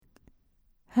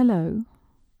Hello.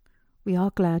 We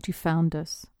are glad you found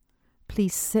us.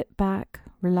 Please sit back,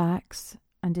 relax,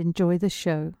 and enjoy the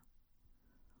show.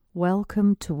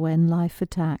 Welcome to When Life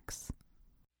Attacks.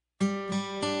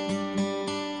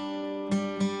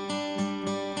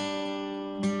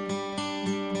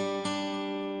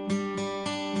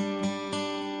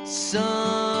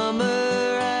 Summer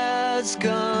has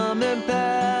come and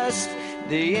passed.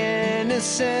 The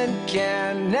innocent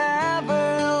can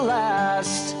never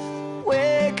last.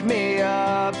 Wake me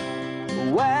up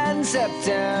when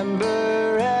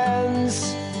September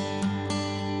ends.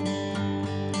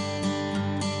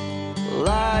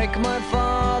 Like my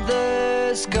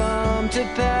father's come to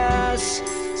pass,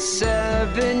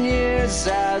 7 years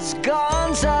has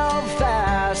gone so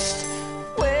fast.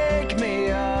 Wake me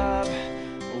up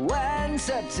when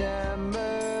September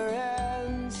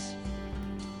ends.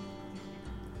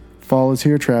 Fall is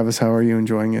here, Travis. How are you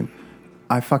enjoying it?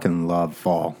 I fucking love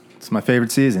fall. It's my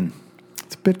favorite season.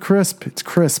 It's a bit crisp. It's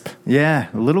crisp. Yeah,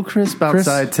 a little crisp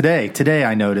outside today. Today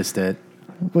I noticed it.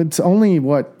 It's only,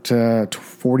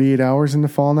 48 hours into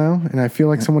fall now? And I feel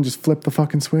like someone just flipped the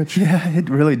fucking switch. Yeah, it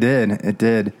really did. It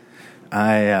did.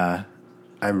 I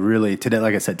really, today,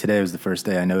 like I said, today was the first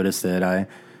day I noticed it. I've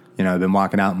been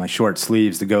walking out in my short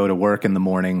sleeves to go to work in the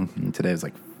morning. And today was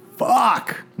like,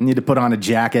 fuck, I need to put on a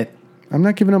jacket. I'm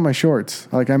not giving up my shorts.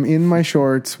 Like, I'm in my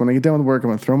shorts. When I get done with work, I'm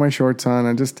going to throw my shorts on.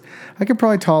 I could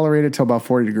probably tolerate it till about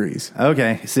 40 degrees.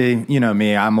 Okay, see, you know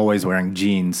me, I'm always wearing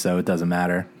jeans, so it doesn't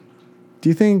matter. Do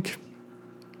you think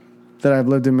that I've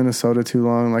lived in Minnesota too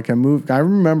long? Like, I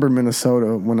remember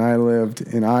Minnesota when I lived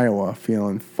in Iowa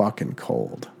feeling fucking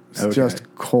cold. It's just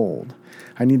cold.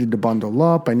 I needed to bundle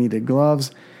up. I needed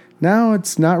gloves. Now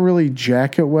it's not really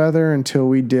jacket weather until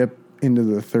we dip into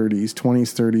the 30s,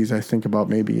 20s, 30s. I think about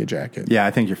maybe a jacket. Yeah, I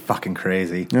think you're fucking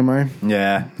crazy. Am I?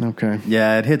 Yeah. Okay.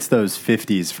 Yeah, it hits those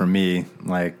 50s for me,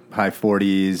 like high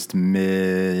 40s to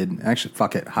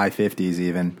high 50s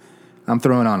even. I'm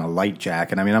throwing on a light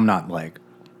jacket. I mean, I'm not like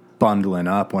bundling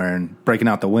up, breaking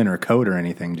out the winter coat or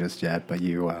anything just yet, but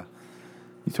you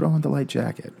throw on the light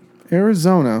jacket.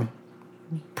 Arizona,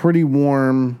 pretty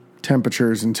warm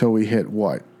temperatures until we hit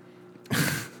what?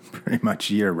 Pretty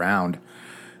much year round.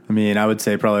 I mean, I would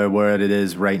say probably where it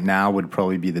is right now would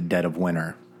probably be the dead of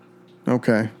winter.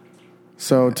 Okay.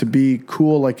 So to be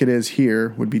cool like it is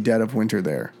here would be dead of winter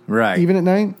there. Right. Even at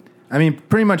night? I mean,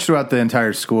 pretty much throughout the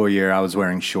entire school year, I was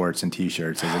wearing shorts and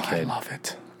T-shirts as a kid. I love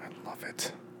it.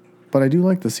 But I do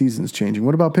like the seasons changing.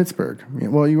 What about Pittsburgh?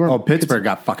 Well, you weren't. Oh, Pittsburgh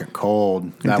got fucking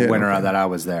cold that winter that I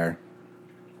was there.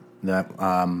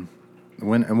 And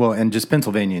just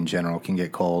Pennsylvania in general can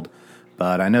get cold.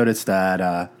 But I noticed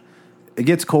that it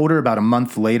gets colder about a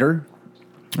month later.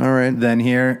 All right. Than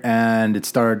here, and it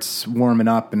starts warming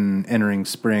up and entering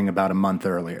spring about a month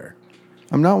earlier.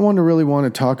 I'm not one to really want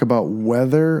to talk about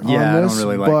weather on this, I don't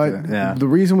really like it. Yeah. The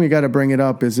reason we got to bring it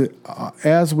up is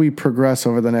as we progress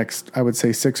over the next, I would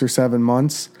say, 6 or 7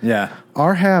 months,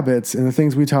 our habits and the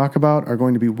things we talk about are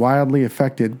going to be wildly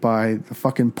affected by the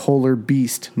fucking polar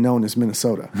beast known as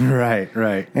Minnesota. Right.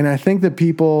 And I think that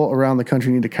people around the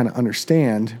country need to kind of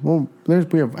understand, we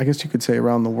have, I guess you could say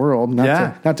around the world,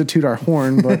 not to toot our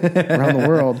horn, but around the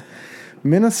world,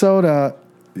 Minnesota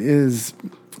is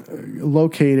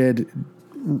located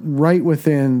right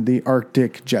within the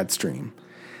Arctic jet stream.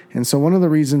 And so one of the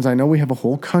reasons, I know we have a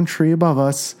whole country above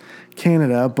us,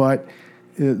 Canada, but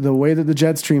the way that the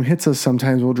jet stream hits us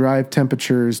sometimes will drive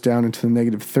temperatures down into the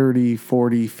negative 30,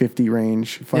 40, 50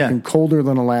 range. Fucking colder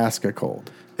than Alaska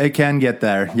cold. It can get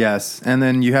there, yes. And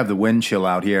then you have the wind chill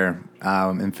out here.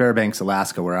 In Fairbanks,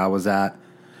 Alaska, where I was at,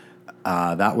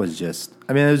 that was just,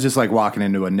 it was just like walking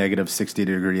into a negative 60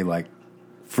 degree, like,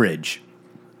 fridge.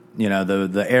 You know,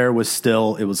 the air was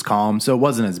still, it was calm, so it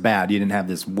wasn't as bad. You didn't have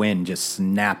this wind just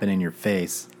snapping in your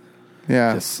face.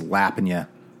 Yeah. Just slapping you.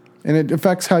 And it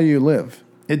affects how you live.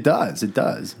 It does.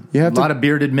 You have a lot of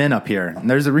bearded men up here, and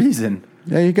there's a reason.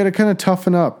 Yeah, you got to kind of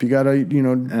toughen up. You got to,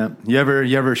 You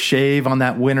ever shave on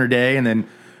that winter day and then,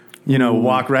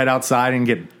 walk right outside and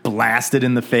get blasted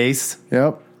in the face?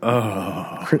 Yep.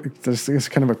 Oh. There's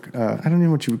kind of I don't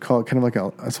know what you would call it, kind of like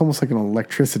it's almost like an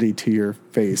electricity to your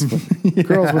face. But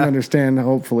girls would understand,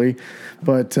 hopefully.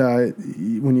 But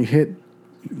when you hit,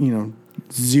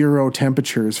 0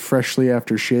 temperatures freshly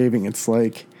after shaving, it's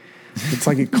like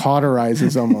it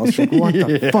cauterizes almost. Like, what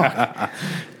the fuck?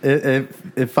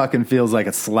 It fucking feels like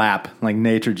a slap. Like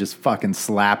nature just fucking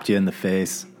slapped you in the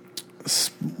face.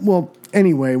 Well,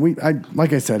 anyway,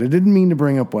 like I said, I didn't mean to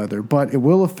bring up weather, but it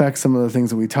will affect some of the things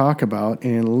that we talk about,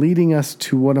 and leading us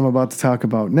to what I'm about to talk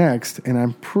about next. And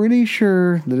I'm pretty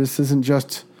sure that this isn't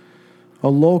just a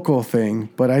local thing,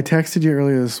 but I texted you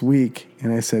earlier this week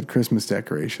and I said Christmas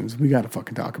decorations. We got to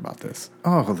fucking talk about this.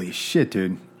 Oh, holy shit,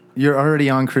 dude. You're already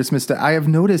on Christmas. I have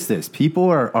noticed this. People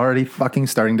are already fucking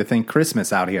starting to think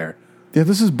Christmas out here. Yeah,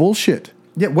 this is bullshit.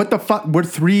 Yeah, what the fuck? We're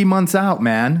 3 months out,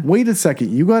 man. Wait a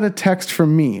second. You got a text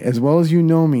from me, as well as you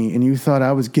know me, and you thought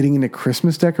I was getting into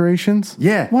Christmas decorations?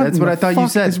 Yeah, that's what I thought you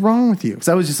said. What is wrong with you?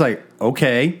 So I was just like,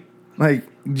 okay. Like,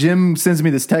 Jim sends me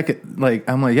this tech. Like,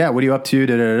 I'm like, yeah, what are you up to?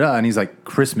 Da, da, da, da. And he's like,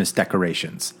 Christmas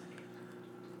decorations.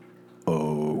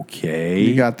 Okay.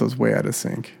 You got those way out of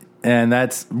sync. And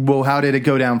that's, well, how did it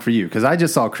go down for you? Because I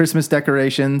just saw Christmas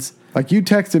decorations. Like, you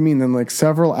texted me, and then, like,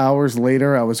 several hours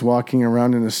later, I was walking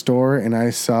around in a store, and I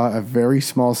saw a very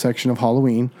small section of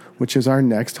Halloween, which is our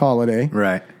next holiday.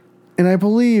 Right. And I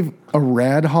believe a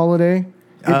rad holiday,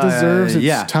 it deserves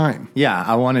its time. Yeah,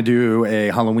 I want to do a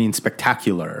Halloween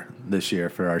spectacular this year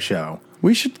for our show.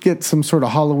 We should get some sort of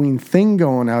Halloween thing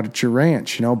going out at your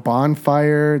ranch. You know,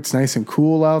 bonfire, it's nice and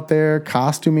cool out there,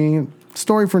 costuming.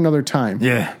 Story for another time.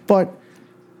 Yeah. But,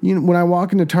 you know, when I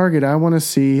walk into Target, I want to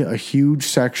see a huge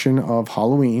section of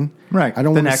Halloween. Right. I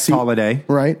don't the want to next see, holiday.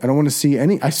 Right. I don't want to see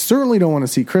any. I certainly don't want to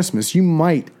see Christmas. You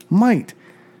might,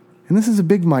 and this is a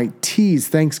big might, tease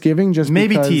Thanksgiving just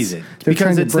maybe because tease it. they're Because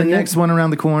trying to it's the bring next one around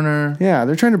the corner. Yeah,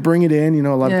 they're trying to bring it in. You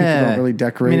know, a lot of people don't really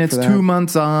decorate. I mean, it's for 2 that.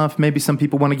 months off. Maybe some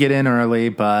people want to get in early,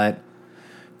 but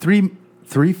three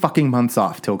fucking months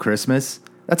off till Christmas.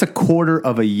 That's a quarter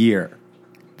of a year.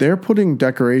 They're putting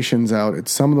decorations out at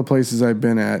some of the places I've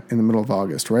been at in the middle of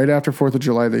August. Right after 4th of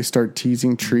July, they start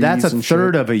teasing trees. That's a and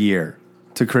third shit. of a year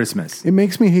to Christmas. It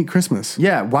makes me hate Christmas.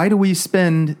 Yeah, why do we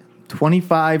spend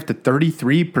 25 to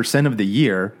 33% of the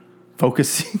year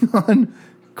focusing on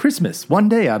Christmas, one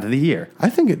day out of the year? I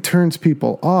think it turns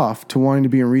people off to wanting to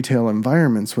be in retail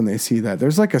environments when they see that.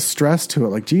 There's like a stress to it.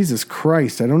 Like, Jesus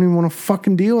Christ, I don't even want to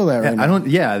fucking deal with that right now.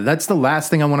 Yeah, that's the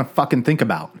last thing I want to fucking think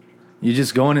about. You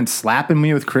just going and slapping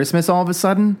me with Christmas all of a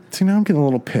sudden? See, now I'm getting a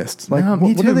little pissed. Like, No,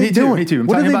 what are they doing? Me too.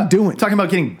 What are they doing? Talking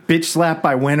about getting bitch slapped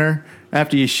by winter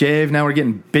after you shave. Now we're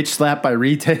getting bitch slapped by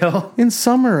retail. In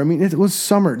summer, I mean, it was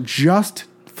summer, just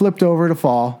flipped over to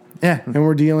fall. Yeah. And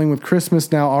we're dealing with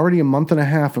Christmas now, already a month and a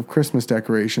half of Christmas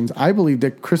decorations. I believe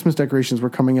that Christmas decorations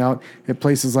were coming out at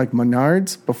places like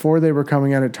Menards before they were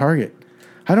coming out at Target.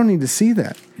 I don't need to see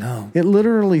that. No. It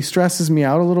literally stresses me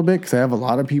out a little bit because I have a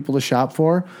lot of people to shop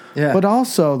for. Yeah. But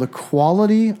also the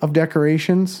quality of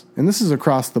decorations, and this is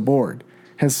across the board,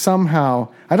 has somehow,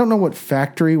 I don't know what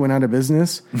factory went out of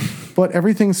business, but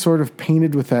everything's sort of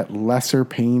painted with that lesser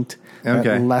paint,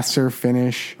 that lesser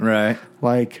finish. Right.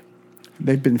 Like,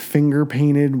 they've been finger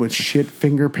painted with shit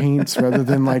finger paints rather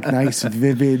than like nice,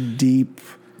 vivid, deep,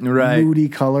 moody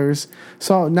colors.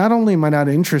 So not only am I not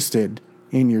interested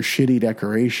in your shitty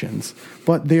decorations,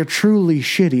 but they're truly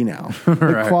shitty now.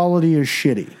 The quality is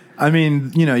shitty. I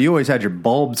mean, you know, you always had your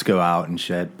bulbs go out and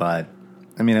shit, but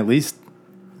I mean, at least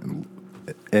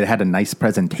it had a nice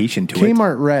presentation to it.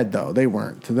 Kmart Red, though, they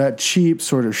weren't. That cheap,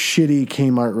 sort of shitty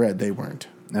Kmart Red, they weren't.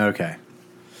 Okay.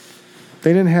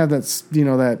 They didn't have that, you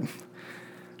know, that,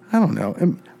 I don't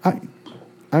know.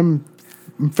 I'm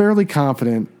fairly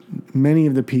confident many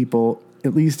of the people,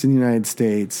 at least in the United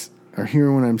States, are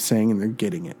hearing what I'm saying and they're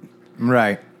getting it.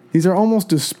 Right. These are almost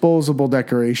disposable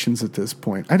decorations at this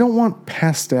point. I don't want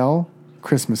pastel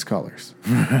Christmas colors.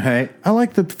 Right. I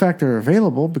like the fact they're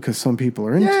available because some people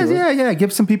are into it. Yeah.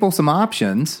 Give some people some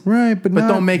options. Right, but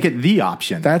don't make it the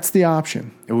option. That's the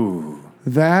option. Ooh.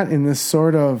 That and this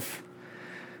sort of...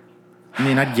 I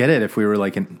mean, I'd get it if we were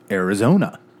like in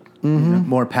Arizona. Mm-hmm. You know,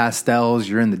 more pastels.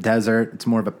 You're in the desert. It's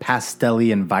more of a pastel-y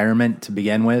environment to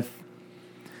begin with.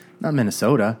 Not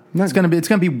Minnesota. It's gonna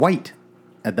be white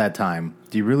at that time.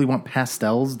 Do you really want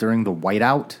pastels during the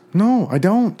whiteout? No, I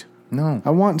don't. No.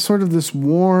 I want sort of this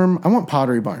warm... I want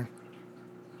Pottery Barn.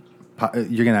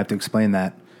 You're gonna have to explain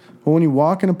that. Well, when you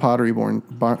walk in a Pottery Barn...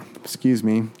 excuse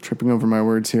me, tripping over my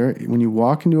words here. When you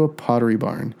walk into a Pottery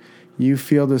Barn, you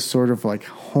feel this sort of like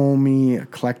homey,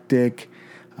 eclectic,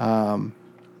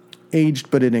 aged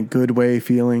but in a good way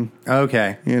feeling.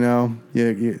 Okay. You know,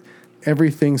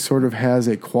 everything sort of has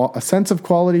a sense of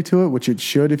quality to it, which it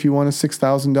should if you want a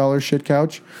 $6,000 shit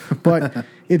couch, but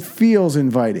it feels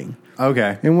inviting.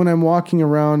 Okay. And when I'm walking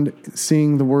around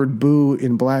seeing the word boo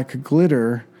in black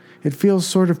glitter, it feels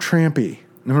sort of trampy.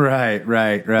 Right.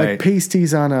 Like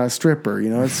pasties on a stripper, you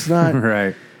know, it's not...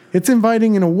 Right. It's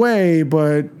inviting in a way,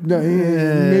 but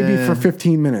maybe for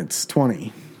 15 minutes,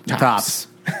 20. Tops.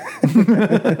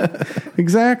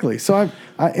 Exactly. So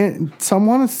I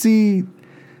want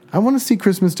to see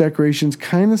Christmas decorations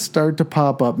kind of start to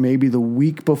pop up maybe the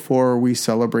week before we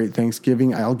celebrate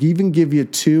Thanksgiving. I'll even give you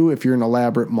 2 if you're an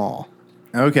elaborate mall.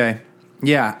 Okay.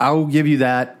 Yeah, I'll give you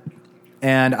that.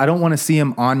 And I don't want to see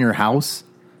them on your house.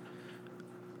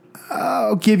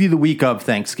 I'll give you the week of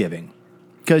Thanksgiving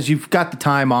because you've got the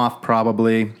time off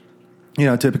probably. You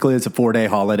know, typically it's a 4-day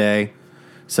holiday.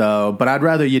 So, but I'd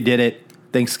rather you did it.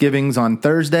 Thanksgiving's on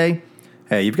Thursday.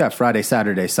 Hey, you've got Friday,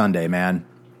 Saturday, Sunday, man.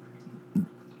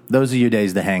 Those are your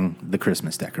days to hang the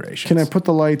Christmas decorations. Can I put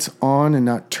the lights on and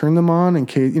not turn them on in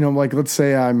case, like let's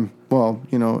say I'm,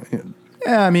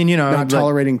 Yeah, I mean, not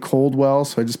tolerating cold well,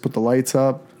 so I just put the lights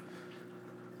up.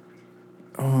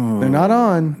 Oh, they're not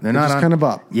on. They're not just kind of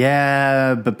up.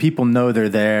 Yeah, but people know they're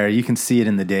there. You can see it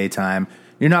in the daytime.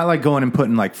 You're not like going and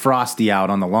putting like Frosty out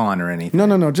on the lawn or anything.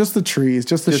 No. Just the trees.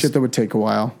 Just the shit that would take a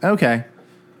while. Okay.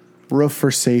 Roof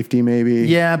for safety, maybe.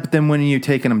 Yeah, but then when are you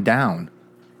taking them down?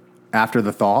 After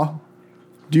the thaw?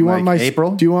 Do you want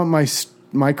April? Do you want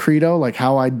my credo, like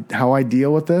how I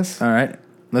deal with this? All right.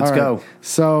 Let's go.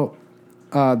 So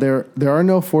there are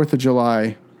no 4th of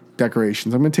July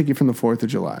decorations. I'm going to take you from the 4th of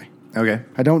July. Okay.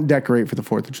 I don't decorate for the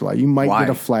 4th of July. You might get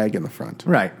a flag in the front.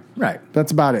 Right.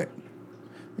 That's about it.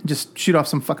 Just shoot off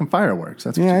some fucking fireworks.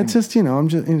 That's it's just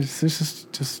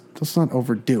let's not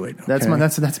overdo it. Okay?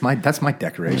 That's my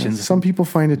decorations. Some people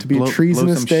find it to be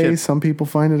treasonous day. Shit. Some people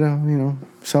find it a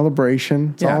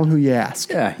celebration. It's all who you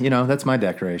ask. Yeah, that's my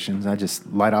decorations. I just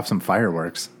light off some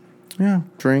fireworks. Yeah,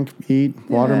 drink, eat,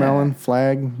 watermelon,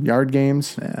 flag, yard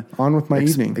games. Yeah. On with my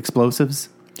evening. Explosives.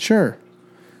 Sure.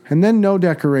 And then no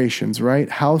decorations, right?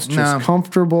 House just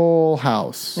comfortable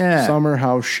house. Yeah. Summer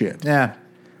house shit. Yeah.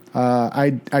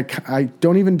 I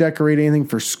don't even decorate anything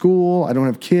for school. I don't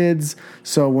have kids.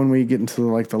 So when we get into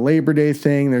the Labor Day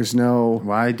thing, there's no...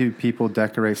 Why do people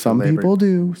decorate for Some Labor? people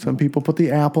do. Some people put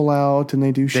the apple out and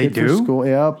they do shit for school.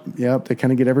 Yep. They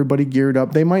kind of get everybody geared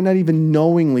up. They might not even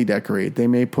knowingly decorate. They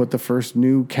may put the first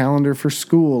new calendar for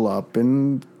school up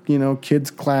and...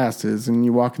 kids' classes, and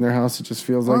you walk in their house, it just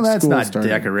feels like that's school not starting.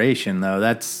 Decoration, though.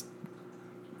 That's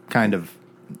kind of,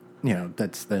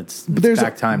 that's but there's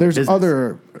back time. There's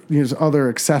other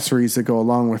accessories that go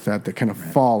along with that kind of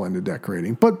fall into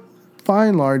decorating. But by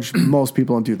and large, most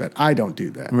people don't do that. I don't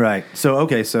do that. Right. So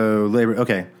Labor.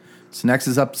 Okay. So next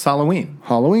is up Halloween.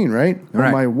 Halloween, right? Right.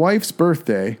 Well, my wife's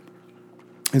birthday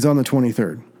is on the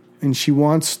 23rd. And she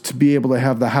wants to be able to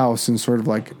have the house and sort of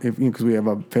because we have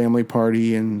a family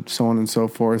party and so on and so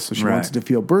forth. So she wants it to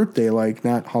feel birthday-like,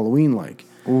 not Halloween-like.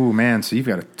 Oh, man. So you've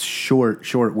got a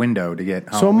short window to get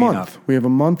Halloween So a month. up. We have a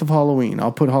month of Halloween.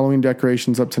 I'll put Halloween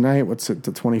decorations up tonight. What's it,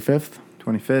 the 25th?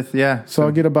 25th, yeah. So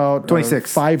I'll get about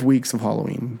 26. 5 weeks of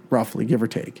Halloween, roughly, give or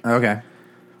take. Okay.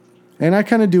 And I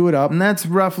kind of do it up. And that's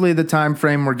roughly the time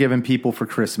frame we're giving people for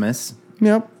Christmas.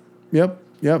 Yep.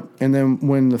 And then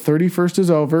when the 31st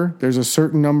is over, there's a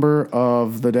certain number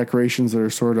of the decorations that are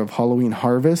sort of Halloween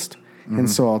harvest. Mm-hmm. And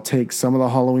so I'll take some of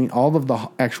the all of the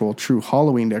actual true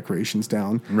Halloween decorations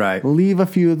down. Right. Leave a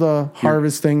few of the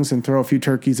harvest things and throw a few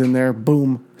turkeys in there.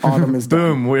 Boom. Autumn is done.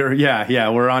 Boom.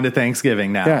 We're on to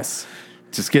Thanksgiving now. Yes.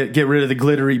 Just get rid of the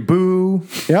glittery boo.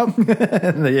 Yep.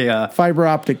 The fiber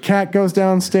optic cat goes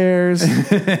downstairs.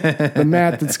 The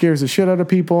mat that scares the shit out of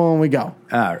people, and we go.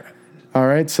 All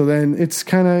right, so then it's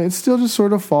still just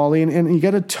sort of folly, and you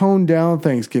got to tone down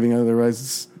Thanksgiving,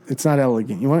 otherwise it's not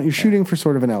elegant. You're shooting for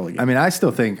sort of an elegant. I mean, I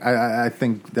still think I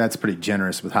think that's pretty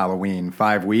generous with Halloween.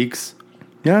 5 weeks.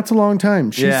 Yeah, it's a long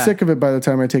time. She's sick of it by the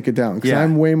time I take it down because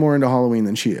I'm way more into Halloween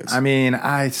than she is. I mean,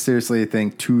 I seriously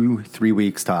think 2-3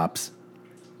 weeks tops.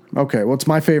 Okay, well, it's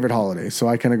my favorite holiday, so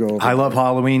I kind of go over. I love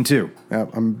Halloween too. Yeah,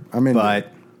 I'm in.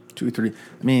 But 2-3.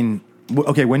 I mean.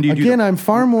 Okay, when do you Again, I'm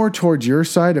far more towards your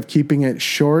side of keeping it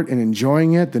short and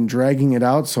enjoying it than dragging it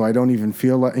out so I don't even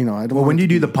feel like, I don't Well, when do you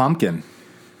do the pumpkin?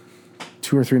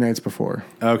 2 or 3 nights before.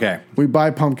 Okay. We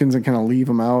buy pumpkins and kind of leave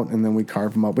them out, and then we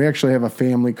carve them up. We actually have a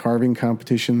family carving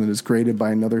competition that is graded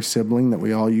by another sibling that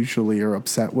we all usually are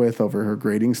upset with over her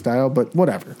grading style, but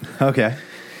whatever. Okay.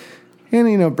 And,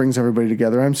 it brings everybody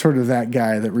together. I'm sort of that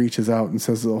guy that reaches out and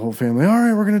says to the whole family, all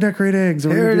right, we're going to decorate eggs.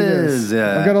 Here it is.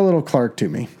 Yeah. I've got a little Clark to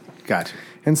me. Gotcha.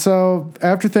 And so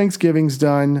after Thanksgiving's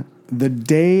done, the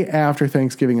day after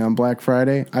Thanksgiving on Black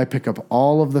Friday, I pick up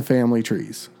all of the family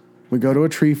trees. We go to a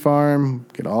tree farm,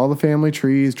 get all the family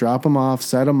trees, drop them off,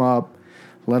 set them up,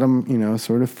 let them,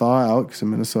 sort of thaw out because in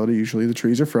Minnesota usually the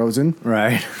trees are frozen.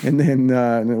 Right. And then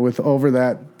over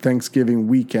that Thanksgiving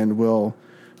weekend, we'll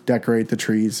decorate the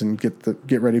trees and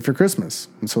get ready for Christmas.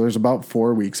 And so there's about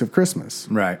 4 weeks of Christmas.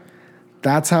 Right.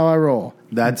 That's how I roll.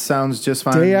 That sounds just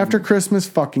fine. Day after Christmas,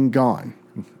 fucking gone.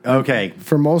 Okay.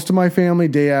 For most of my family,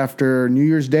 day after New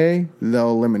Year's Day, they'll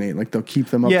eliminate. They'll keep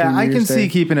them up. Yeah, through New I can Year's Day. see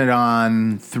keeping it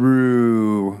on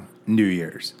through New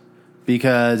Year's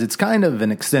because it's kind of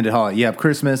an extended holiday. You have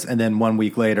Christmas, and then 1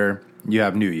 week later you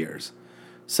have New Year's.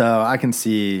 So I can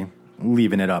see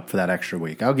leaving it up for that extra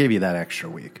week. I'll give you that extra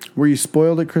week. Were you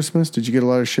spoiled at Christmas? Did you get a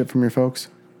lot of shit from your folks?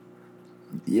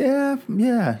 Yeah,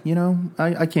 you know,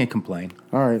 I can't complain.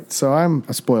 All right, so I'm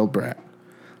a spoiled brat.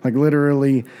 Like,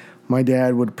 literally, my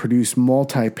dad would produce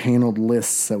multi-paneled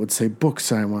lists that would say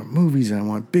books I want, movies I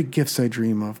want, big gifts I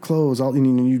dream of, clothes, all,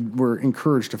 and you were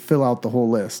encouraged to fill out the whole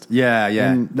list. Yeah.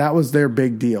 And that was their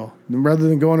big deal. Rather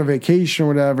than go on a vacation or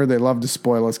whatever, they loved to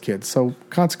spoil us kids. So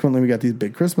consequently, we got these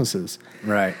big Christmases.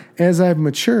 Right. As I've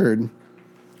matured,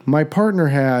 my partner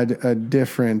had a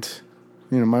different,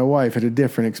 my wife had a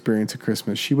different experience at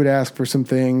Christmas. She would ask for some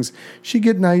things. She'd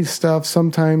get nice stuff.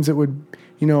 Sometimes it would,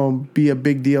 be a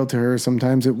big deal to her.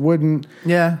 Sometimes it wouldn't.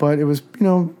 Yeah. But it was,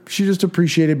 she just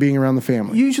appreciated being around the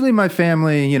family. Usually my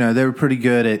family, they were pretty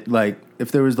good at, like,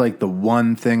 if there was, like, the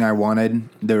one thing I wanted,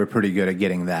 they were pretty good at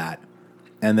getting that.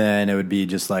 And then it would be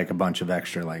just, like, a bunch of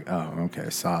extra, like, oh,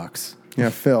 okay, socks. Yeah,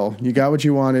 fill. You got what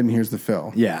you wanted, and here's the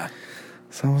fill. Yeah.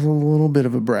 So I was a little bit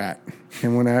of a brat.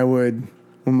 And when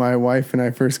my wife and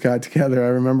I first got together, I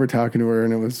remember talking to her,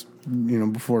 and it was,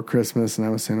 before Christmas, and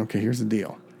I was saying, okay, here's the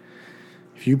deal.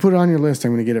 If you put it on your list, I'm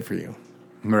going to get it for you.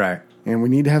 Right. And we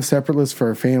need to have separate lists for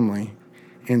our family.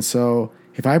 And so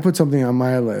if I put something on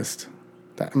my list,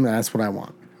 that's what I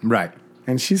want. Right.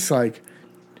 And she's like,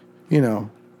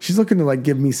 she's looking to, like,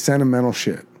 give me sentimental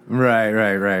shit. Right.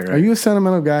 Are you a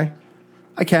sentimental guy?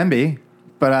 I can be.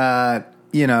 But,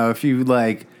 if you,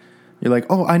 like, you're like,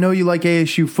 oh, I know you like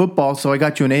ASU football, so I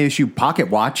got you an ASU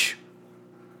pocket watch.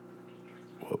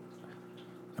 Whoa.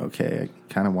 Okay,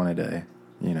 I kind of wanted a,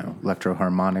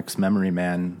 Electro-Harmonix Memory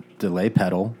Man delay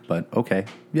pedal, but okay.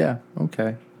 Yeah,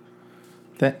 okay.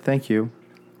 Thank you.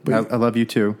 I love you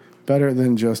too. Better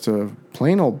than just a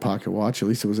plain old pocket watch. At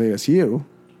least it was ASU.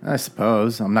 I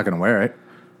suppose. I'm not going to wear it.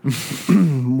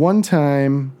 One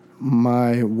time,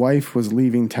 my wife was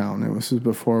leaving town. This was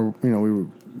before, we were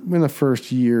in the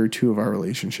first year or two of our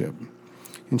relationship.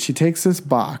 And she takes this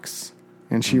box,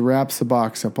 and she wraps the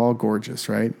box up all gorgeous,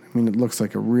 right? I mean, it looks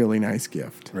like a really nice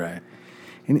gift. Right.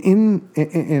 And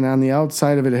and on the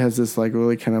outside of it, it has this, like,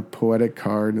 really kind of poetic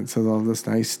card. And it says all this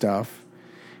nice stuff.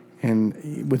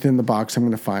 And within the box, I'm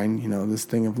going to find, this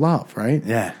thing of love, right?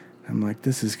 Yeah. I'm like,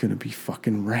 this is going to be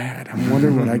fucking rad. I'm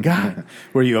wondering what I got.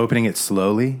 Were you opening it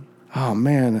slowly? Oh,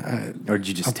 man. Or did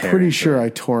you just tear I'm pretty sure I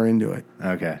tore into it.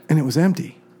 Okay. And it was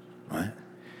empty. What?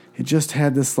 It just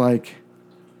had this, like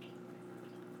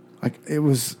it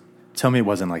was... Tell me it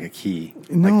wasn't like a key.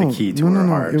 No, like the key to her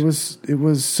heart. It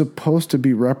was supposed to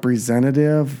be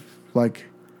representative, like...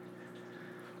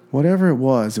 Whatever it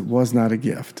was not a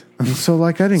gift. And so,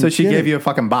 like, I didn't So she get gave it. you a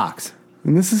fucking box.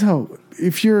 And this is how...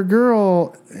 If you're a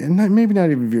girl... And maybe not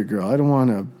even if you're a girl. I don't want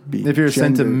to be... If you're a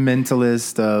gendered.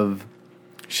 sentimentalist of...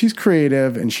 She's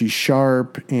creative, and she's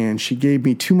sharp, and she gave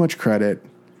me too much credit,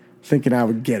 thinking I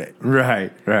would get it.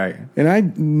 Right. And I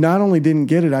not only didn't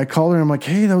get it, I called her and I'm like,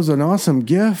 hey, that was an awesome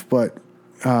gift, but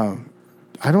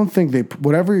I don't think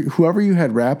whoever you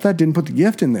had wrapped that didn't put the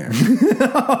gift in there.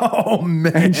 Oh,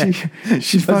 man. And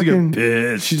she fucking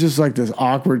pissed. She's just like this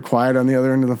awkward quiet on the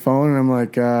other end of the phone, and I'm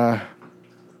like,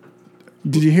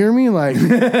 did you hear me? Like,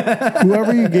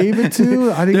 whoever you gave it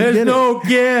to, I didn't get it.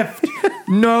 Gift.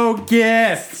 No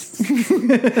gift.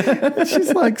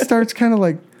 She's like, starts kind of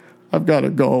like, I've got to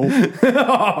go.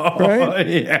 Right?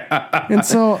 Yeah. And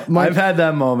so I've had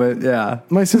that moment, yeah.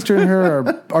 My sister and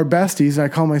her are besties, and I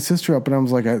called my sister up, and I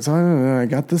was like, I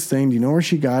got this thing. Do you know where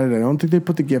she got it? I don't think they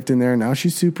put the gift in there. Now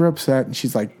she's super upset, and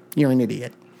she's like, you're an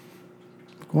idiot.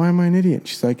 Why am I an idiot?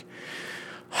 She's like,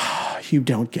 you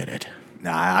don't get it.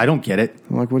 Nah, I don't get it.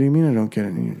 I'm like, what do you mean I don't get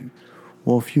it?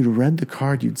 Well, if you'd read the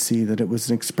card, you'd see that it was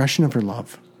an expression of her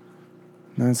love.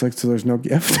 And I was like, so there's no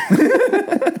gift?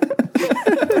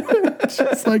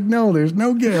 She's like, no, there's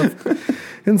no gift.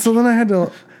 And so then I had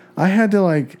to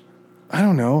like, I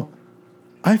don't know.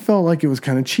 I felt like it was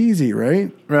kind of cheesy,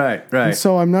 right? Right. And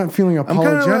so I'm not feeling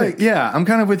apologetic. I'm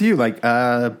kind of with you. Like,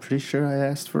 pretty sure I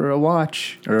asked for a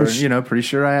watch. Or, pretty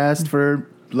sure I asked for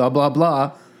blah, blah,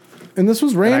 blah. And this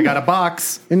was random. And I got a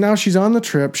box. And now she's on the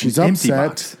trip. She's empty upset.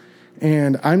 Box.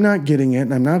 And I'm not getting it.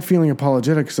 And I'm not feeling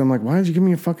apologetic because I'm like, why did you give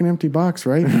me a fucking empty box,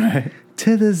 right? Right.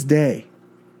 To this day,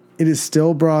 it is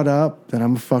still brought up that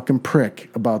I'm a fucking prick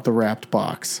about the wrapped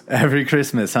box. Every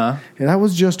Christmas, huh? And that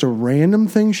was just a random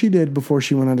thing she did before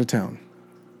she went out of town.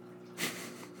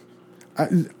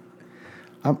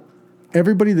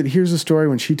 Everybody that hears the story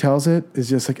when she tells it is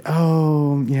just like,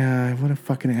 oh, yeah, what a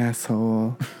fucking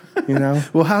asshole. You know?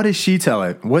 Well, how does she tell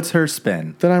it? What's her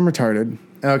spin? That I'm retarded.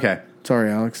 Okay. Sorry,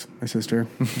 Alex, my sister.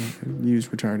 Use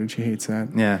retarded. She hates that.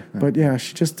 Yeah. But yeah,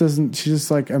 she just doesn't. She's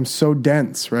just like, I'm so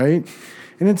dense, right?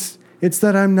 And It's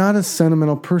that I'm not a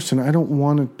sentimental person. I don't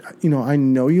want to, I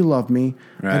know you love me.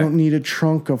 Right. I don't need a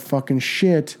trunk of fucking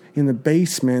shit in the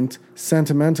basement,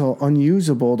 sentimental,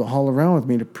 unusable to haul around with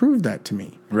me to prove that to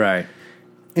me. Right.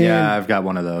 And yeah, I've got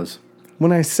one of those.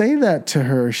 when I say that to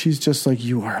her, she's just like,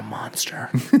 you are a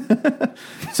monster.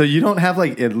 So you don't have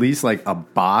like at least like a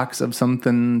box of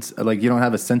something, like you don't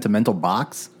have a sentimental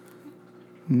box?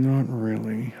 Not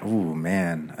really. Oh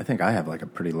man, I think I have like a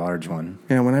pretty large one.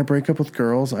 Yeah, when I break up with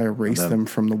girls, I erase them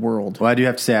from the world. Well, I do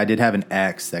have to say I did have an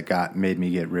ex that made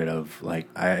me get rid of like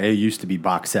it used to be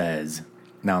boxes.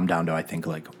 Now I'm down to I think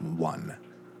like one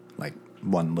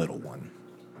little one.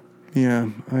 Yeah,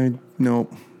 I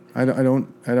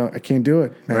can't do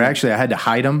it. Or actually, I had to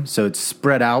hide them, so it's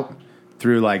spread out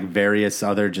through like various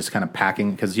other just kind of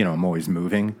packing because I'm always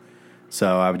moving,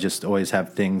 so I would just always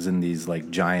have things in these like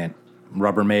giant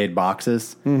Rubbermaid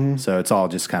boxes. Mm-hmm. So it's all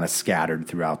just kind of scattered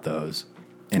throughout those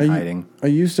in hiding. I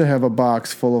used to have a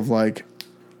box full of like,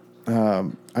 I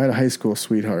had a high school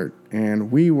sweetheart,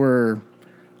 and we were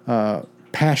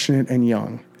passionate and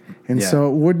young. And so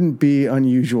it wouldn't be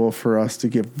unusual for us to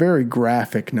give very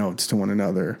graphic notes to one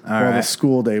another while the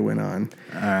school day went on.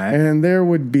 All right. And there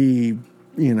would be,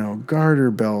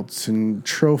 garter belts and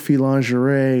trophy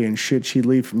lingerie and shit she'd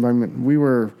leave from. I mean,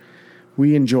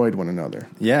 we enjoyed one another.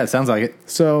 Yeah, it sounds like it.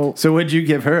 So what'd you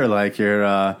give her? Like your,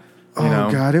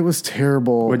 God, it was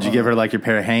terrible. What'd you give her? Like your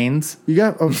pair of Hanes? You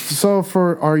got so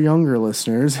for our younger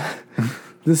listeners,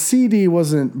 the CD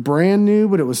wasn't brand new,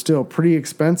 but it was still pretty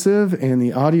expensive, and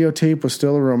the audio tape was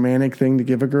still a romantic thing to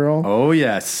give a girl. Oh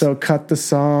yes. So cut the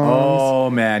songs. Oh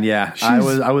man, yeah. I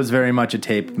was very much a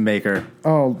tape maker.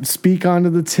 Oh, speak onto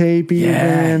the tape,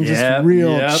 even just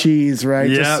real cheese, right?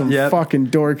 Just some fucking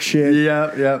dork shit.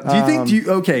 Yep. Do you think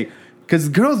okay? Because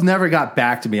girls never got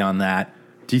back to me on that.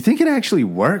 Do you think it actually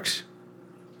worked?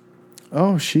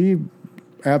 Oh, she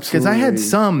absolutely. Because I had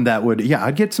some that would,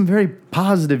 I'd get some very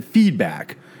positive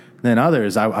feedback. Then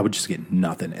others, I would just get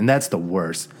nothing. And that's the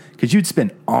worst. Because you'd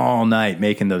spend all night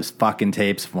making those fucking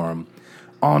tapes for them.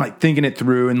 All night thinking it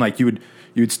through. And like you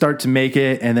would start to make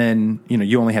it. And then,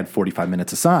 you only had 45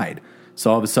 minutes aside.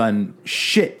 So all of a sudden,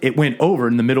 shit, it went over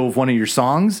in the middle of one of your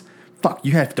songs. Fuck,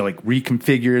 you have to like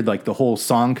reconfigure like the whole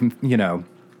song,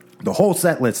 the whole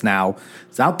set list now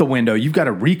is out the window. You've got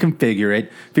to reconfigure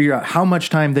it, figure out how much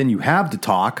time then you have to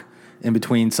talk in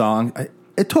between songs.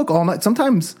 It took all night.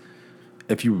 Sometimes,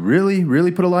 if you really, really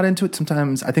put a lot into it,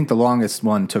 sometimes I think the longest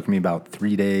one took me about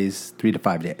 3 to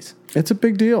 5 days. It's a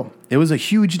big deal. It was a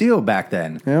huge deal back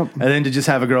then. Yep. And then to just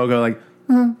have a girl go like,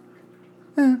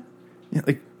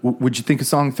 like, what'd you think of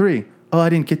song 3? Oh, I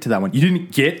didn't get to that one. You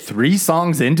didn't get 3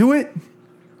 songs into it?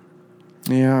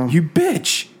 Yeah. You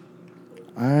bitch.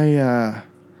 I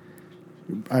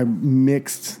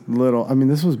mixed little. I mean,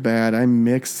 this was bad. I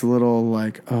mixed little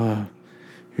like, you're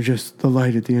just the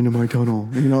light at the end of my tunnel.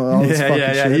 All this fucking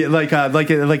shit. Yeah. Like at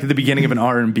the beginning of an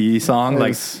R&B song.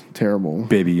 Like terrible.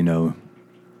 Baby,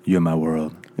 you're my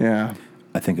world. Yeah.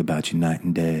 I think about you night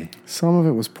and day. Some of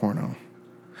it was porno.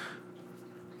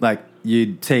 Like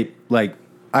you'd tape. Like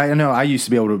I know I used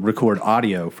to be able to record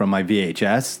audio from my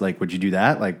VHS. Like, would you do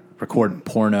that? Like. Record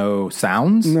porno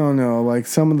sounds? No. Like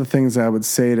some of the things I would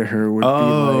say to her would be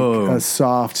like a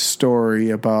soft story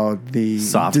about the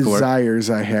desires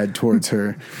I had towards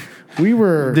her. We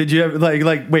were. Did you have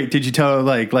wait? Did you tell her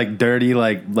like dirty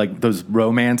like those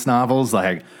romance novels?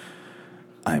 Like,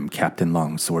 I'm Captain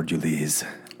Longsword Ulysses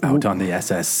out on the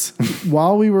SS.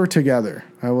 While we were together,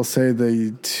 I will say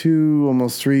the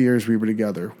almost 3 years we were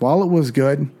together. While it was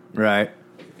good, right.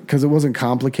 Because it wasn't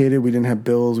complicated. We didn't have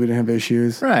bills. We didn't have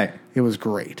issues. Right. It was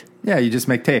great. Yeah, you just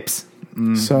make tapes.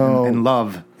 And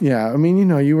love. Yeah, I mean,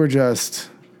 you were just...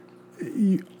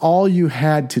 all you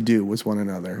had to do was one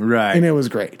another. Right. And it was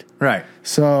great. Right.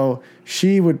 So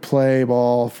she would play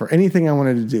ball for anything I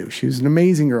wanted to do. She was an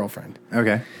amazing girlfriend.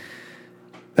 Okay.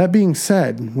 That being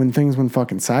said, when things went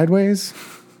fucking sideways,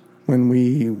 when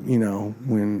we,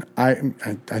 when I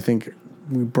think...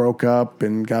 we broke up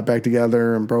and got back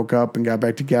together and broke up and got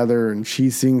back together and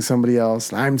she's seeing somebody else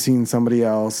and I'm seeing somebody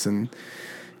else. And,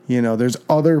 there's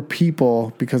other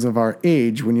people because of our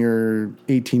age. When you're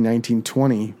 18, 19,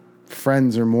 20,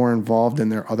 friends are more involved in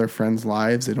their other friends'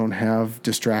 lives. They don't have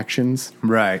distractions.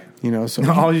 Right.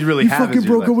 So all you really have fucking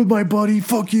broke up with my buddy.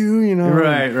 Fuck you,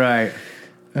 Right.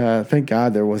 Thank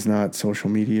God there was not social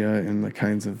media and the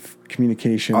kinds of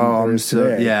communication there is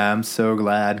today. Yeah, I'm so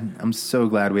glad. I'm so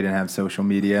glad we didn't have social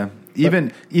media.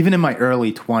 Even in my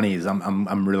early 20s,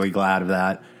 I'm really glad of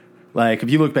that. Like, if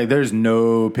you look back, there's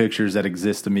no pictures that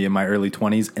exist of me in my early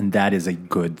 20s, and that is a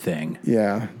good thing.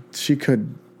 Yeah, she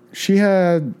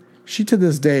She to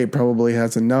this day probably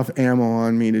has enough ammo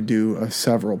on me to do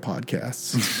several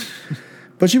podcasts.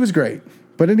 But she was great.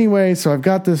 But anyway, so I've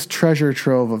got this treasure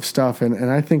trove of stuff, and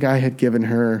I think I had given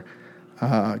her,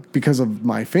 because of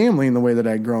my family and the way that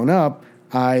I'd grown up,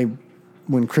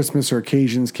 when Christmas or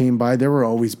occasions came by, there were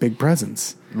always big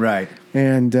presents. Right.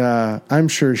 And I'm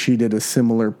sure she did a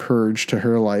similar purge to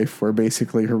her life where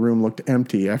basically her room looked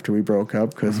empty after we broke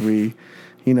up because we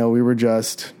were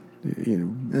just...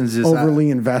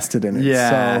 overly invested in it.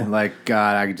 Yeah, so, like,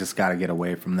 God, I just got to get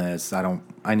away from this.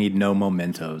 I need no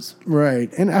mementos.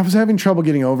 Right. And I was having trouble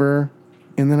getting over her.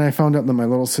 And then I found out that my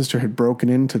little sister had broken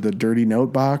into the dirty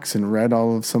note box and read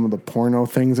all of some of the porno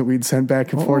things that we'd sent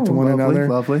back and forth to one another.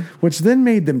 Lovely. Which then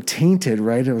made them tainted,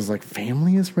 right? It was like,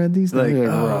 family has read these? Like, they're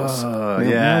gross. Yeah.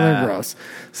 They're gross.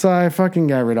 So I fucking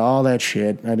got rid of all that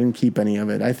shit. I didn't keep any of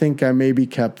it. I think I maybe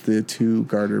kept the 2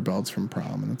 garter belts from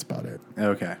prom, and that's about it.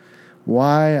 Okay.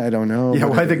 Why? I don't know. Yeah,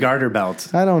 why the garter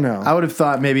belts? I don't know. I would have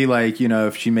thought maybe like,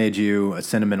 if she made you a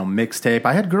sentimental mixtape.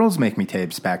 I had girls make me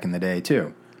tapes back in the day,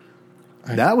 too.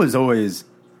 That was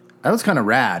kind of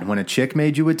rad when a chick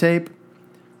made you a tape.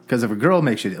 Because if a girl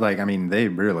makes you, they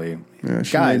really... Yeah,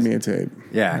 she made me a tape.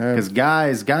 Yeah, because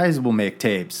guys will make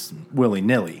tapes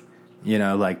willy-nilly.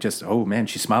 Just, oh, man,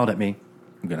 she smiled at me.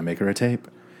 I'm going to make her a tape.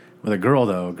 With a girl,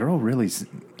 though, a girl really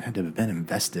had to have been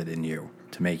invested in you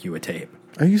to make you a tape.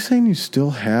 Are you saying you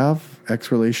still have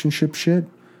ex-relationship shit?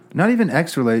 Not even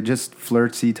ex-related, just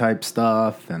flirtsy type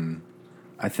stuff. And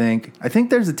I think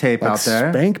there's a tape out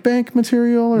there. Spank bank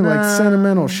material or like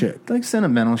sentimental shit? Like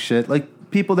sentimental shit. Like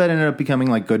people that ended up becoming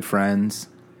like good friends.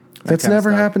 That's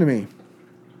never happened to me.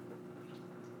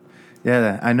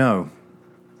 Yeah, I know.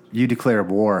 You declared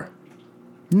war.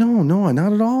 No,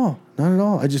 not at all. Not at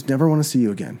all. I just never want to see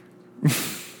you again.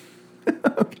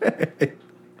 Okay.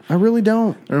 I really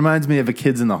don't. It reminds me of a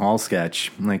Kids in the Hall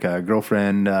sketch, like a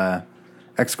girlfriend,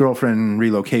 ex-girlfriend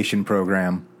relocation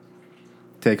program.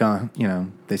 Take on,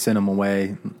 they send them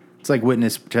away. It's like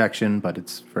witness protection, but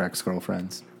it's for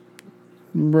ex-girlfriends.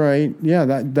 Right. Yeah,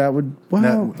 that would...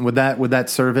 Well, would that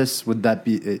service, would that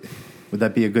be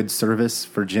a good service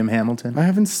for Jim Hamilton? I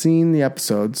haven't seen the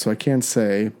episode, so I can't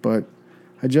say, but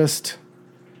I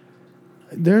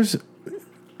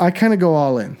kind of go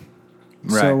all in.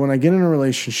 Right. So when I get in a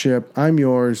relationship, I'm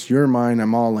yours, you're mine,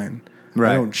 I'm all in.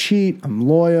 Right. I don't cheat, I'm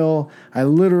loyal. I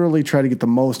literally try to get the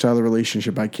most out of the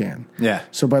relationship I can. Yeah.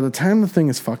 So by the time the thing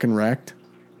is fucking wrecked,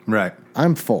 right,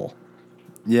 I'm full.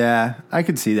 Yeah, I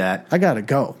could see that. I gotta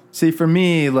go. See, for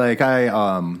me, like I,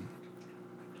 going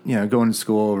to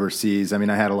school overseas, I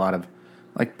had a lot of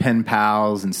like pen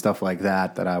pals and stuff like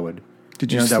that I would.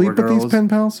 Did you sleep with these pen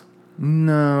pals?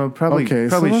 No, probably. Okay,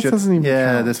 probably so this should. doesn't even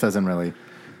count. This doesn't really.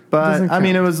 But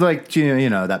it was like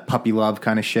that puppy love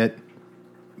kind of shit.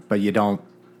 But you don't.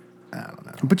 I don't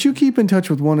know. But you keep in touch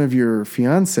with one of your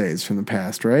fiancés from the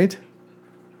past, right?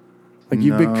 Like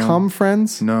you become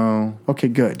friends? No. Okay,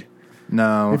 good.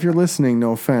 No. If you're listening,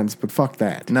 no offense, but fuck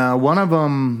that. No, one of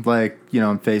them, like,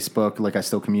 on Facebook, like, I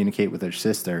still communicate with her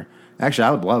sister. Actually,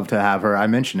 I would love to have her. I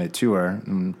mentioned it to her.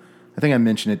 And I think I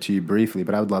mentioned it to you briefly,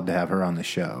 but I would love to have her on the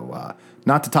show.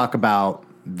 Not to talk about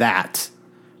that,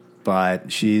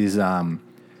 but she's,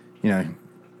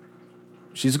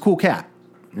 she's a cool cat,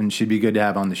 and she'd be good to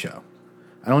have on the show.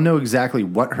 I don't know exactly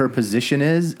what her position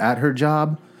is at her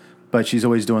job, but she's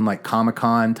always doing, like,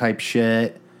 Comic-Con type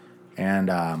shit. And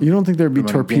you don't think there'd be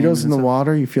torpedoes in the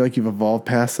water? You feel like you've evolved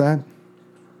past that?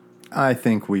 I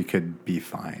think we could be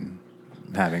fine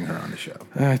having her on the show.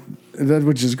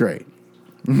 Which is great.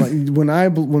 when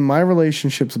my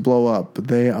relationships blow up,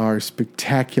 they are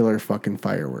spectacular fucking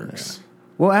fireworks. Yeah.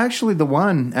 Well,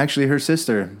 actually, her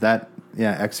sister,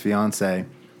 ex-fiance,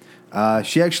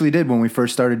 she actually did when we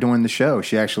first started doing the show.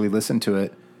 She actually listened to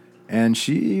it, and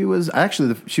she was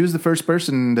the first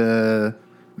person to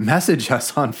message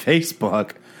us on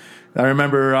Facebook. I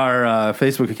remember our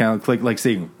Facebook account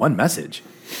seeing one message.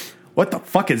 What the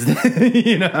fuck is this?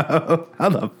 How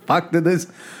the fuck did this?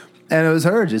 And it was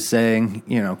her just saying,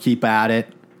 keep at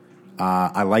it.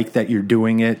 I like that you're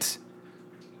doing it.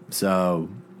 So,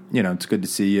 it's good to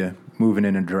see you moving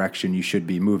in a direction you should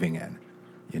be moving in,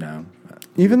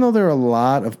 Even though there are a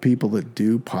lot of people that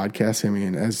do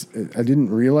podcasting, as I didn't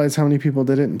realize how many people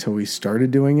did it until we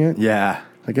started doing it. Yeah.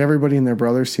 Like everybody and their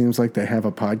brother seems like they have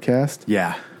a podcast.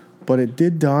 Yeah. But it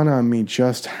did dawn on me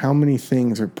just how many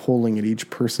things are pulling at each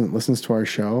person that listens to our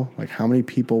show. Like how many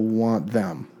people want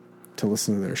them to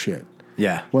listen to their shit.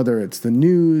 Yeah. Whether it's the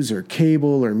news or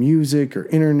cable or music or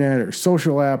internet or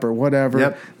social app or whatever,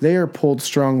 Yep. they are pulled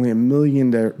strongly a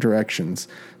million directions.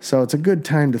 So it's a good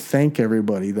time to thank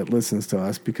everybody that listens to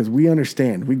us because we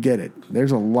understand. We get it.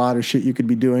 There's a lot of shit you could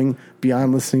be doing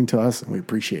beyond listening to us, and we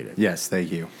appreciate it. Yes,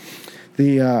 thank you.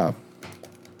 The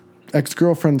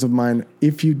ex-girlfriends of mine,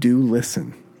 if you do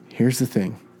listen, here's the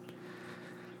thing.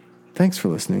 Thanks for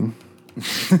listening.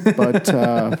 But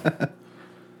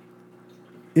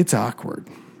it's awkward.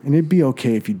 And it'd be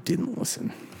okay if you didn't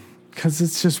listen. Because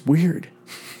it's just weird.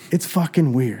 It's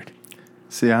fucking weird.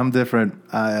 See, I'm different.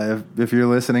 If you're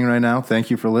listening right now, thank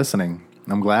you for listening.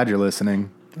 I'm glad you're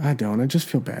listening. I don't. I just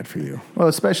feel bad for you. Well,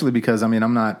 especially because, I mean,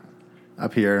 I'm not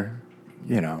up here,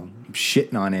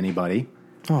 shitting on anybody.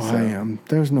 Oh, So- I am.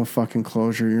 There's no fucking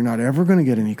closure. You're not ever going to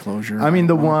get any closure. I mean,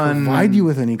 the won't one- provide you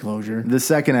with any closure. The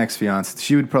second ex-fiance,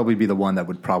 she would probably be the one that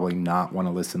would probably not want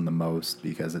to listen the most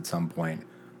because at some point,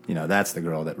 that's the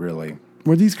girl that really...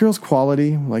 Were these girls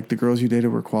quality? Like the girls you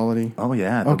dated were quality? Oh,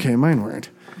 yeah. Okay, mine weren't.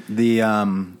 The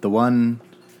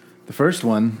first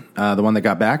one, the one that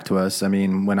got back to us, I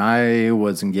mean, when I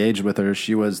was engaged with her,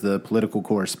 she was the political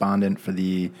correspondent for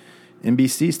the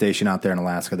NBC station out there in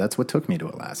Alaska. That's what took me to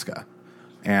Alaska.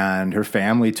 And her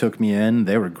family took me in.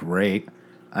 They were great.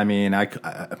 I mean,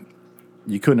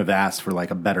 you couldn't have asked for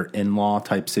like a better in-law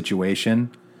type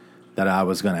situation that I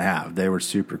was going to have. They were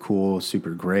super cool, super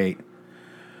great.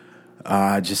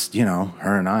 Just,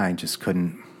 her and I just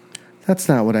couldn't. That's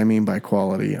not what I mean by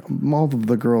quality. All of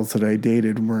the girls that I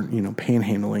dated weren't,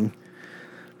 panhandling.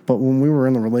 But when we were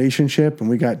in a relationship and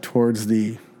we got towards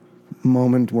the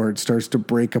moment where it starts to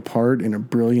break apart in a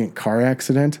brilliant car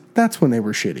accident, that's when they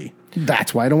were shitty.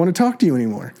 That's why I don't want to talk to you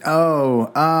anymore.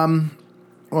 Oh,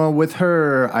 well, with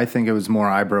her, I think it was more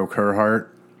I broke her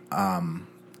heart,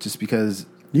 just because.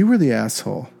 You were the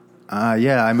asshole.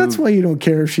 Yeah, I moved. That's why you don't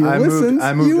care if she listens.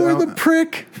 You were the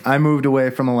prick. I moved away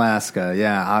from Alaska.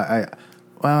 Yeah,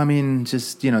 well, I mean,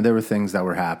 just there were things that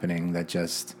were happening that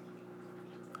just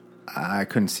I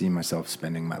couldn't see myself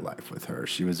spending my life with her.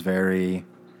 She was very.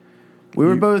 We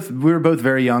were both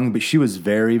very young, but she was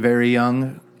very, very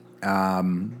young.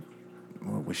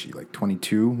 What was she, like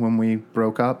 22 when we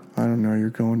broke up? I don't know.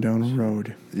 You're going down a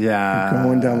road. Yeah. You're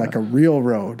going down like a real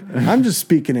road. I'm just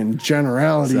speaking in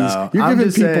generalities. So, You're I'm giving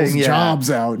just people's saying, yeah. jobs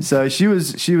out. So she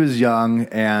was young,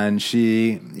 and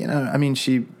she,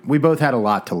 we both had a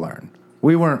lot to learn.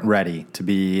 We weren't ready to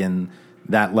be in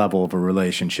that level of a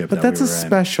relationship. But that's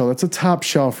that's a top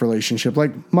shelf relationship.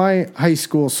 Like my high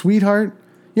school sweetheart,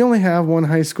 you only have one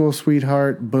high school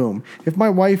sweetheart, boom. If my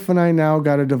wife and I now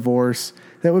got a divorce,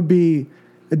 that would be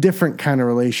a different kind of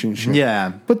relationship.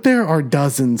 Yeah. But there are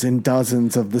dozens and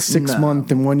dozens of the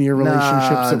 6-month and 1-year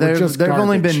relationships that were just There've garbage.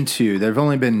 only been two. There've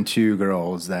only been two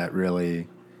girls that really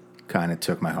kind of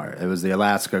took my heart. It was the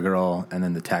Alaska girl and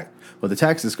then the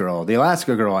Texas girl. The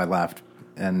Alaska girl I left,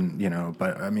 and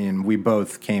but I mean, we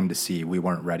both came to see we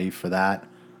weren't ready for that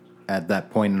at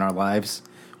that point in our lives.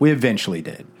 We eventually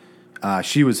did.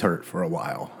 She was hurt for a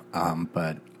while,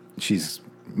 but she's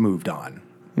moved on.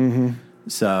 Mm-hmm.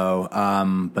 So,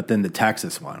 but then the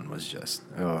Texas one was just,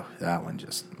 that one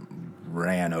just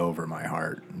ran over my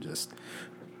heart and just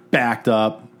backed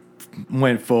up,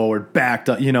 went forward, backed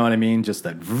up, you know what I mean? Just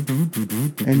that.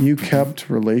 And you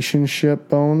kept relationship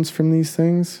bones from these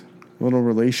things? Little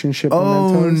relationship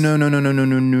Oh, mementos?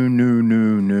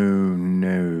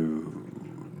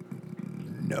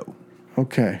 No.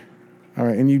 Okay. All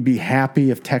right. And you'd be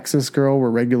happy if Texas Girl were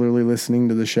regularly listening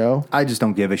to the show? I just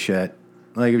don't give a shit.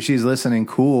 Like, if she's listening,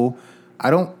 cool. I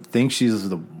don't think she's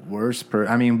the worst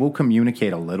I mean, we'll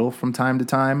communicate a little from time to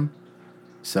time.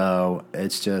 So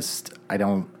it's just, I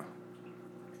don't,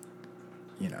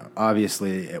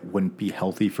 obviously it wouldn't be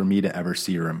healthy for me to ever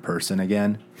see her in person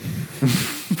again.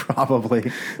 Probably.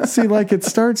 See, like it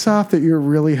starts off that you're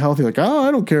really healthy, like, oh,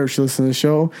 I don't care if she listens to the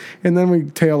show. And then we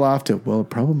tail off to, well, it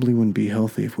probably wouldn't be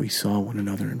healthy if we saw one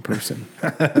another in person.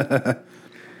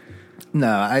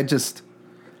 No, I just,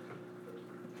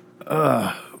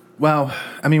 well,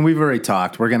 I mean, we've already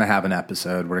talked. We're going to have an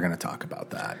episode. We're going to talk about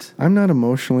that. I'm not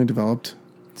emotionally developed.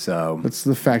 So That's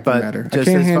the fact of the matter. I just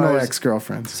can't as far handle as-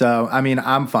 ex-girlfriends. So, I mean,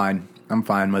 I'm fine. I'm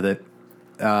fine with it.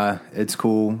 It's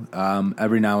cool.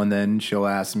 Every now and then she'll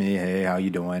ask me, hey, how you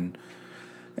doing?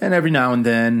 And every now and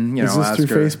then, Is this ask through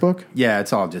her. Facebook? Yeah,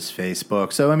 it's all just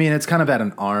Facebook. So, I mean, it's kind of at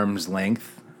an arm's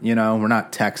length. We're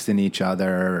not texting each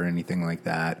other or anything like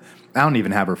that. I don't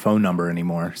even have her phone number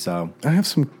anymore. So, I have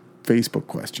some Facebook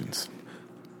questions.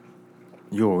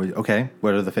 you always, okay,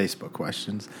 what are the Facebook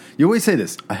questions? You always say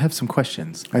this, I have some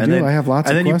questions. I do. I have lots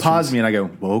of And then you pause questions. me and I go,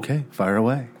 well, okay, fire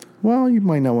away. well, you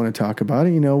might not want to talk about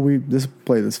it. You know, we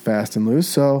play this fast and loose.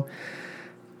 So,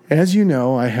 as you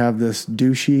know, I have this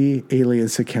douchey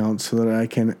alias account so that I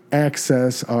can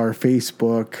access our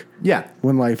Facebook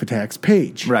When Life Attacks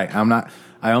page. Right.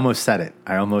 I almost said it.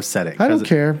 I don't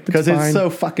care. Because it's so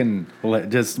fucking...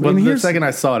 the second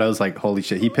I saw it, I was like, holy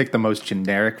shit, he picked the most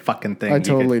generic fucking thing. I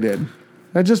totally did.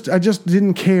 I just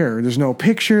didn't care. There's no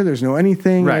picture. There's no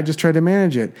anything. Right. I just tried to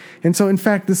manage it. And so, in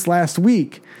fact, this last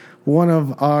week, one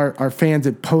of our fans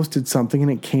had posted something and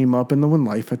it came up in the When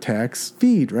Life Attacks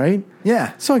feed, right?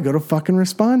 Yeah. So I go to fucking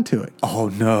respond to it. Oh,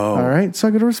 no. All right. So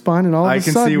I go to respond and all of a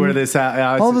sudden... I can see where this...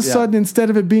 all of a sudden, instead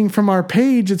of it being from our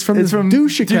page, it's from this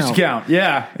douche account. Douche account,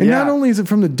 yeah. And not only is it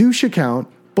from the douche account,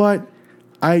 but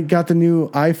I got the new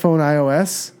iPhone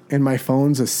iOS... and my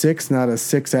phone's a 6, not a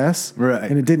 6S. Right.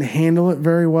 And it didn't handle it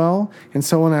very well. And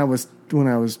so when I was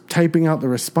typing out the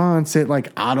response, it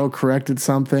like auto-corrected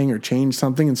something or changed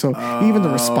something. And so even the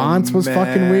response was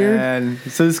fucking weird.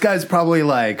 So this guy's probably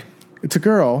like... It's a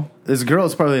girl. This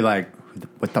girl's probably like,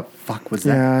 what the fuck was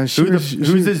that? Yeah.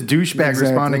 Who's this douchebag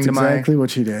responding to my... That's exactly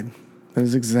what she did. That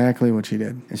is exactly what she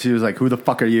did. And she was like, who the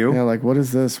fuck are you? Yeah, like, what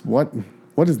is this? What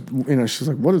is, she's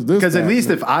like, what is this? Because at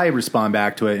least if I respond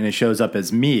back to it and it shows up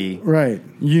as me, right?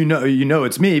 You know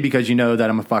it's me because you know that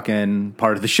I'm a fucking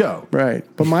part of the show, right?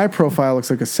 But my profile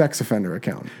looks like a sex offender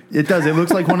account. It does. It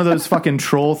looks like one of those fucking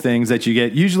troll things that you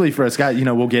get. Usually for us guys,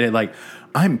 we'll get it like,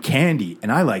 I'm Candy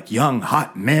and I like young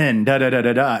hot men, da da da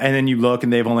da da. And then you look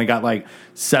and they've only got like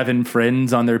 7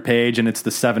 friends on their page, and it's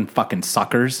the 7 fucking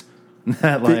suckers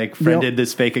that like friended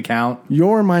this fake account.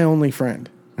 You're my only friend.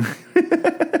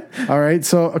 All right,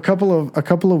 so a couple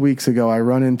of weeks ago, I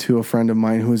run into a friend of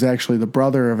mine who is actually the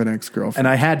brother of an ex-girlfriend, and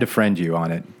I had to friend you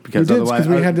on it because otherwise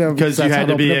we had to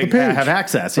have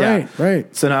access. Yeah,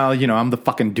 right. So now I'm the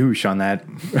fucking douche on that.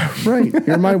 Right,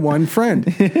 you're my one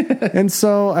friend, and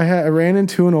so I ran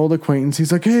into an old acquaintance.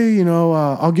 He's like, "Hey,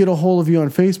 I'll get a hold of you on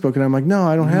Facebook," and I'm like, "No,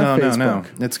 I don't have Facebook. No,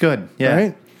 it's good. Yeah,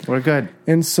 right, we're good."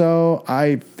 And so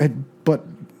I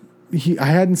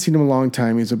hadn't seen him a long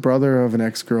time. He's a brother of an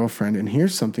ex-girlfriend. And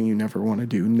here's something you never want to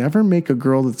do. Never make a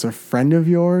girl that's a friend of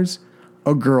yours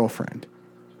a girlfriend.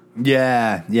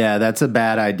 Yeah, that's a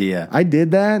bad idea. I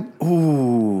did that.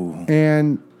 Ooh.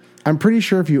 And I'm pretty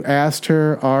sure if you asked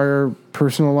her, our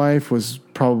personal life was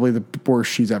probably the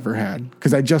worst she's ever had.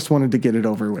 Because I just wanted to get it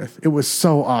over with. It was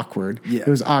so awkward. Yeah. It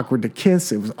was awkward to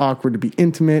kiss. It was awkward to be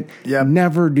intimate. Yep.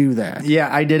 Never do that.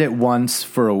 Yeah, I did it once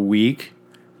for a week.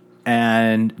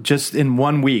 And just in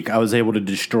 1 week, I was able to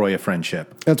destroy a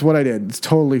friendship. That's what I did. It's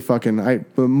totally fucking...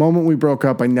 the moment we broke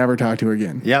up, I never talked to her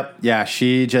again. Yep. Yeah,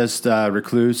 she just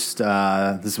reclused.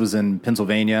 This was in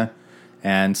Pennsylvania.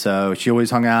 And so she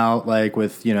always hung out like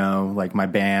with, like my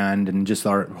band and just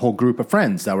our whole group of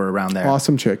friends that were around there.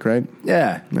 Awesome chick, right?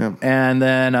 Yeah. And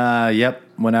then,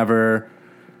 whenever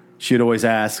she would always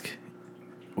ask,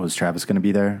 was Travis going to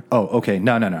be there? Oh, okay.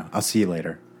 No. I'll see you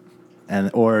later.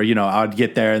 Or I'd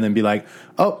get there and then be like,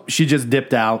 oh, she just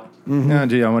dipped out. Mm-hmm. Oh,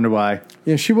 gee, I wonder why.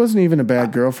 Yeah, she wasn't even a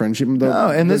bad girlfriend.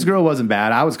 This girl wasn't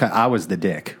bad. I was the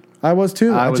dick. I was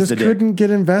too. I just couldn't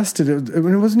get invested. It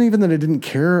wasn't even that I didn't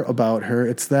care about her.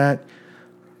 It's that,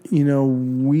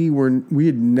 we'd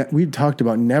talked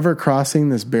about never crossing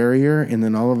this barrier, and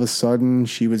then all of a sudden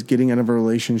she was getting out of a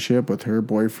relationship with her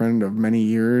boyfriend of many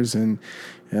years, and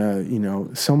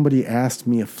somebody asked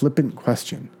me a flippant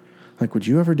question. Like, would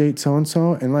you ever date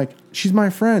so-and-so? And, like, she's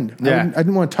my friend. Yeah. I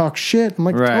didn't want to talk shit. I'm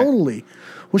like, right. Totally.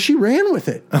 Well, she ran with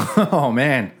it. Oh,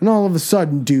 man. And all of a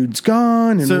sudden, dude's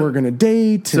gone, and we're going to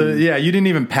date. So, yeah, you didn't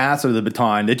even pass her the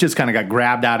baton. It just kind of got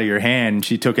grabbed out of your hand, and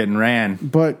she took it and ran.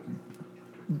 But,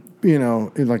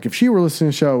 like, if she were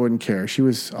listening to the show, I wouldn't care. She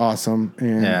was awesome,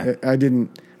 and I didn't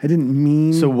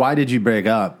mean... So why did you break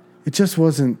up? It just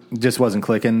wasn't... Just wasn't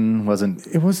clicking?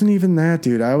 It wasn't even that,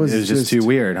 dude. It was just too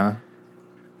weird, huh?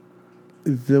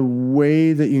 The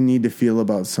way that you need to feel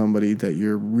about somebody that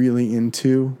you're really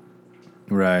into,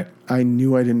 right? I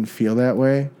knew I didn't feel that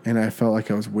way, and I felt like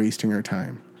I was wasting her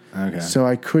time. Okay. So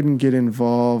I couldn't get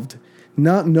involved.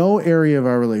 No area of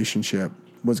our relationship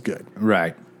was good.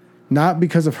 Right. Not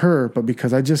because of her, but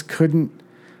because I just couldn't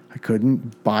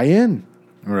buy in.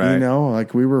 Right.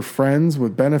 Like we were friends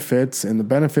with benefits, and the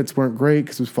benefits weren't great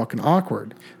because it was fucking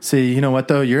awkward. See, you know what,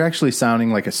 though? You're actually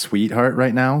sounding like a sweetheart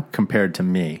right now compared to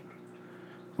me.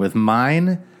 With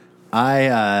mine,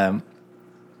 I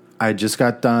just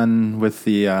got done with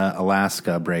the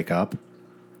Alaska breakup,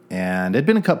 and it'd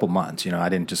been a couple months. I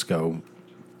didn't just go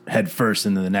head first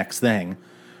into the next thing,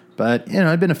 but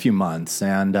it'd been a few months,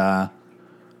 and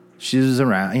she was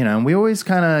around. And we always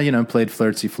kind of played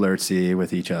flirtsy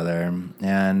with each other,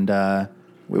 and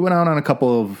we went out on a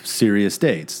couple of serious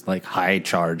dates, like high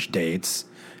charge dates.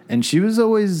 And she was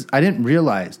always, I didn't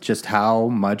realize just how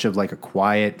much of like a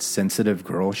quiet, sensitive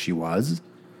girl she was.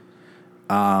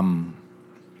 But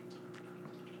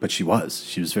she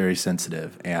was very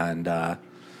sensitive. And I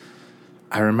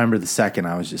remember the second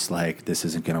I was just like, this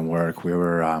isn't going to work. We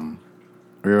were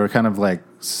kind of like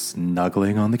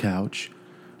snuggling on the couch,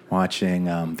 watching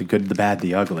The Good, the Bad,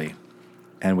 the Ugly.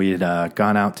 And we had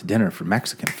gone out to dinner for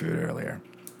Mexican food earlier.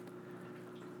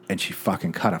 And she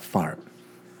fucking cut a fart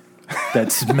that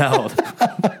smelled.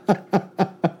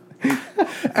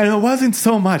 And it wasn't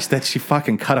so much that she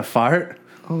fucking cut a fart.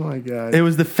 Oh my God. It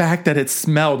was the fact that it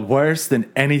smelled worse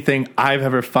than anything I've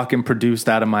ever fucking produced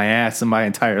out of my ass in my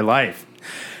entire life.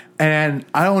 And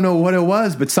I don't know what it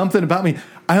was, but something about me,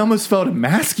 I almost felt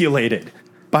emasculated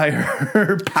by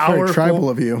her power. Very tribal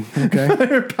of you. Okay.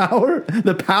 Her power,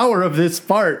 the power of this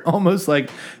fart, almost like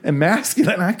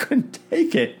emasculate. And I couldn't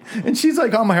take it. And she's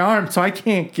like on my arm, so I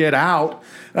can't get out.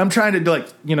 I'm trying to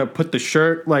like, put the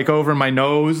shirt like over my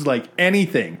nose, like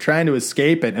anything, trying to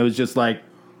escape it. And it was just like,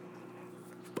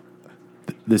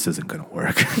 this isn't going to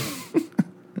work.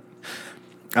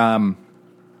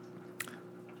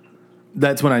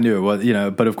 That's when I knew it was,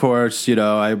 but of course,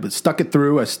 I stuck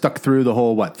through the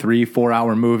whole, 3-4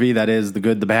 hour movie. That is The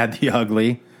Good, the Bad, the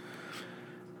Ugly.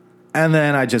 And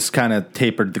then I just kind of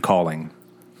tapered the calling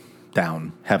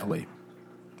down heavily.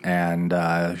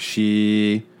 And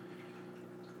she,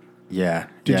 yeah.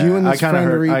 Did you and this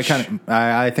friend reach?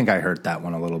 I think I hurt that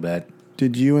one a little bit.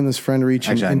 Did you and this friend reach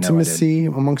an intimacy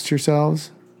amongst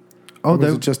yourselves? Or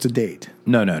was it just a date?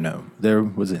 No. There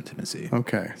was intimacy.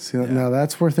 Okay. See, now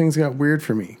that's where things got weird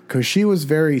for me. Because she was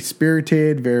very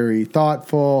spirited, very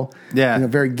thoughtful. Yeah.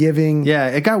 Very giving. Yeah,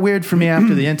 it got weird for me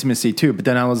after the intimacy, too. But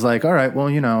then I was like, all right, well,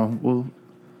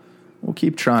 we'll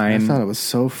keep trying. I thought it was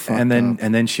so fucked up.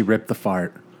 And then she ripped the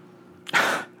fart.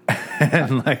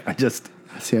 And I just...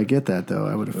 See, I get that, though.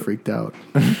 I would have freaked out.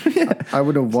 Yeah. I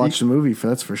would have watched the movie,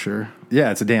 that's for sure.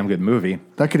 Yeah, it's a damn good movie.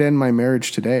 That could end my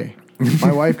marriage today.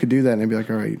 My wife could do that and I'd be like,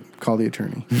 all right, call the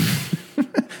attorney.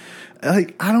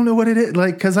 Like, I don't know what it is.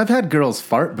 Like, because I've had girls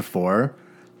fart before.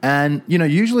 And,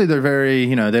 usually they're very,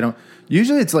 they don't.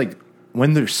 Usually it's like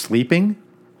when they're sleeping,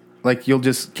 like you'll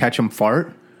just catch them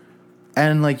fart.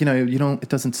 And like, it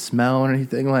doesn't smell or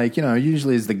anything. Like,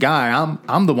 usually as the guy,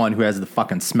 I'm the one who has the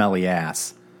fucking smelly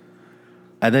ass.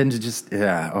 And then to just, get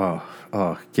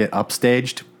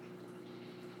upstaged.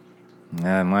 I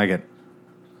don't like it.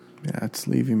 Yeah, it's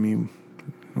leaving me in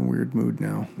a weird mood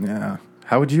now. Yeah.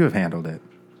 How would you have handled it?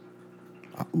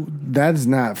 That's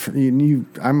not for you.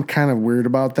 I'm kind of weird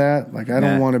about that. Like, I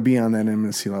don't want to be on that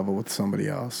intimacy level with somebody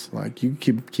else. Like, you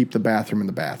keep the bathroom in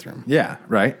the bathroom. Yeah,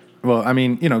 right. Well, I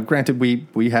mean, granted,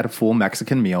 we had a full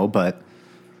Mexican meal, but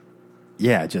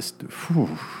yeah, just...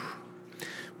 Whew.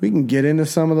 We can get into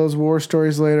some of those war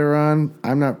stories later on.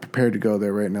 I'm not prepared to go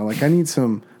there right now. Like, I need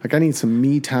some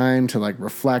me time to like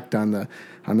reflect on the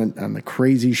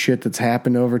crazy shit that's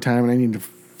happened over time, and I need to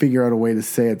figure out a way to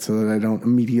say it so that I don't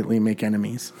immediately make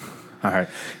enemies. All right.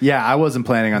 Yeah, I wasn't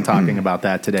planning on talking about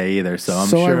that today either. So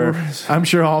I'm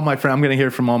sure all my friends. I'm going to hear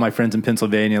from all my friends in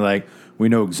Pennsylvania. Like, we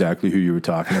know exactly who you were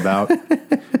talking about.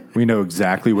 We know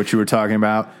exactly what you were talking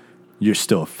about. You're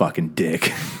still a fucking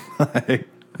dick. Like,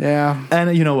 yeah.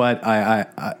 And you know what?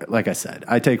 I like I said,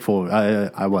 I take full.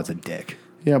 I was a dick.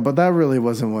 Yeah, but that really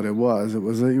wasn't what it was. It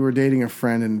was that you were dating a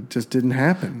friend and it just didn't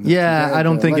happen. Yeah, I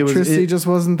don't think it was. Electricity just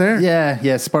wasn't there.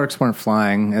 Yeah, sparks weren't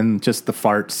flying, and just the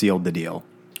fart sealed the deal.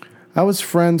 I was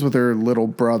friends with her little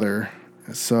brother,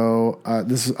 so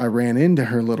I ran into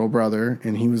her little brother,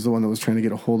 and he was the one that was trying to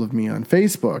get a hold of me on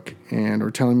Facebook, or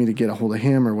telling me to get a hold of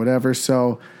him or whatever.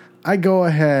 So I go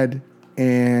ahead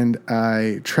and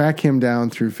I track him down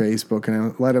through Facebook, and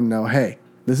I let him know, hey,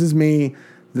 this is me.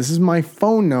 This is my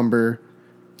phone number.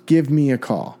 Give me a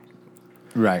call.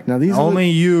 Right. Now these only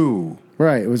you.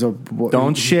 Right. It was a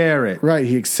don't share it. Right.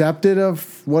 He accepted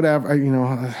of whatever.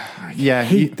 I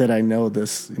hate that I know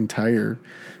this entire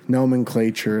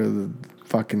nomenclature, the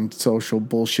fucking social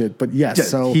bullshit. But yes,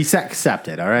 so he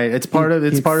accepted. All right. It's part of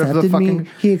the fucking.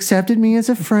 He accepted me as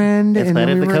a friend. It's part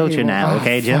of the culture now.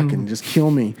 Okay, Jim. Fucking just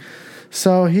kill me.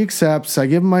 So he accepts. I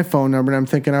give him my phone number, and I'm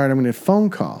thinking, all right, I'm going to phone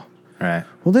call. All right.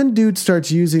 Well, then dude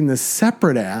starts using this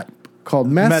separate app called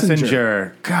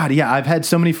Messenger. God, yeah, I've had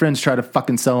so many friends try to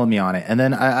fucking sell me on it, and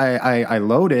then I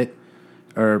load it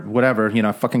or whatever.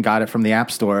 I fucking got it from the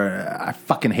App Store. I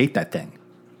fucking hate that thing.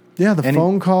 Yeah, the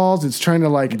phone calls. It's trying to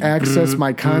like access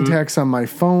my contacts on my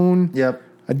phone. Yep.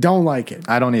 I don't like it.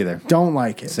 I don't either. Don't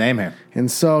like it. Same here.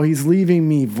 And so he's leaving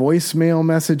me voicemail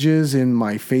messages in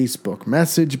my Facebook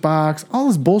message box. All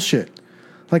this bullshit.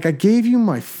 Like, I gave you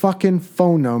my fucking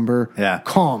phone number. Yeah.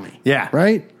 Call me. Yeah.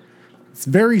 Right? It's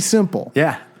very simple.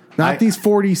 Yeah. Not these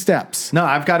 40 steps. No,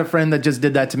 I've got a friend that just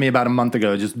did that to me about a month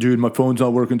ago. Just, dude, my phone's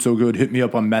not working so good. Hit me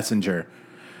up on Messenger.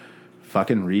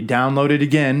 Fucking re-download it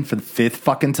again for the 5th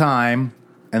fucking time.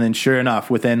 And then sure enough,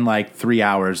 within like 3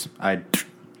 hours, I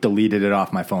deleted it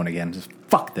off my phone again. Just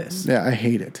fuck this. Yeah, I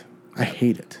hate it. I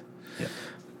hate it. Yeah.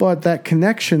 But that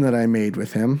connection that I made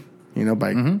with him, you know,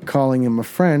 by calling him a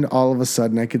friend, all of a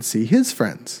sudden I could see his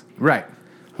friends. Right.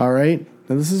 All right?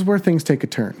 Now, this is where things take a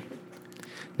turn.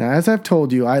 Now, as I've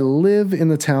told you, I live in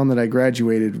the town that I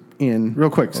graduated in. Real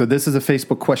quick, so this is a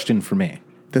Facebook question for me.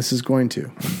 This is going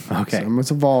to. Okay. So it's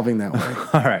evolving that way.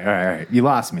 All right. You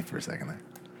lost me for a second there.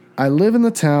 I live in the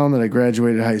town that I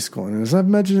graduated high school in. And as I've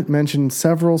mentioned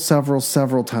several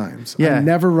times, Yeah. I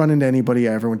never run into anybody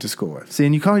I ever went to school with. See,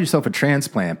 and you call yourself a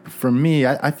transplant. But for me,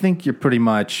 I think you're pretty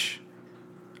much.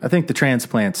 I think the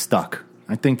transplant's stuck.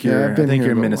 I think you're. I've been I think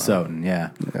here you're a little while. Minnesotan. Yeah.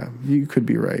 Yeah, you could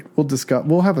be right.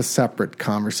 We'll have a separate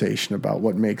conversation about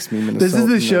what makes me Minnesotan. This is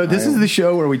the show. This is the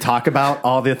show where we talk about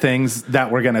all the things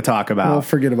that we're going to talk about. We'll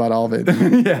forget about all of it.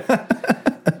 Yeah.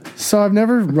 So I've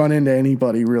never run into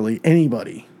anybody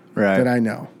Right. that I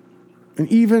know,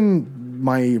 and even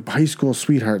my high school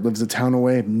sweetheart lives a town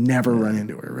away. I've never run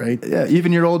into her. Right? Yeah.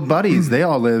 Even your old buddies, they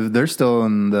all live. They're still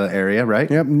in the area,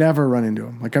 right? Yep. Never run into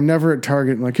them. Like I'm never at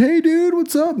Target and like, hey, dude,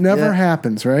 what's up? Never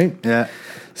happens. Right? Yeah.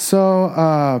 So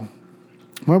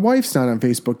my wife's not on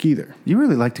Facebook either, You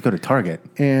really like to go to Target.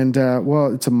 and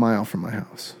well, it's a mile from my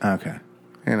house. Okay.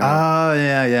 And Oh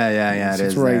yeah. It It's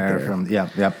is right there.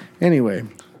 there. Yep. Anyway,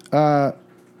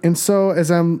 and so as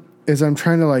I'm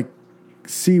trying to like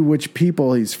see which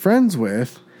people he's friends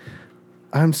with,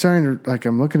 I'm starting to like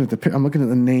I'm looking at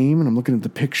the name and I'm looking at the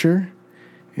picture,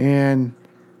 and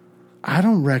I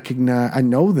don't recognize. I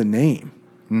know the name,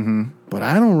 but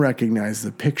I don't recognize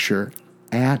the picture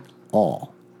at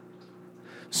all.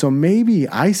 So maybe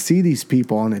I see these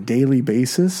people on a daily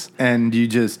basis. And you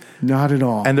just. Not at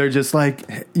all. And they're just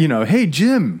like, you know, hey,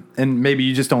 Jim. And maybe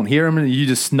you just don't hear them and you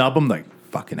just snub them like,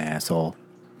 fucking asshole.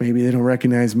 Maybe they don't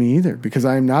recognize me either because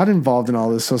I'm not involved in all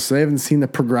this. So they haven't seen the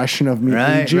progression of me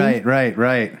aging. Right.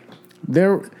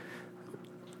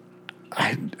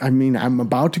 I mean, I'm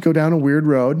about to go down a weird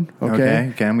road.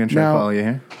 Okay, I'm going to try to follow you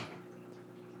here.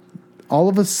 All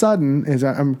of a sudden, as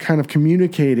I'm kind of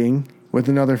communicating with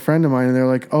another friend of mine, and they're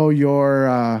like, "Oh, you're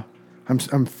I'm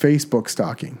Facebook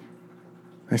stalking."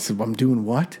 I said, "Well, I'm doing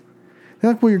what?"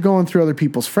 They're like, "Well, you're going through other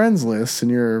people's friends lists, and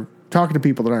you're talking to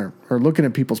people that aren't, or looking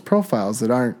at people's profiles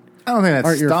that aren't." I don't think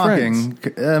that's your stalking.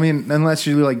 I mean, unless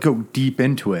you like go deep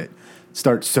into it,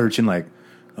 start searching like,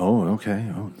 oh,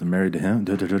 okay, oh, they're married to him.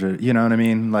 You know what I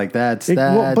mean? Like that's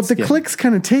but the clicks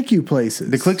kind of take you places.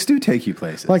 The clicks do take you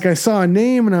places. Like I saw a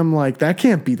name and I'm like, that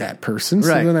can't be that person. So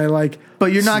Right. then I like,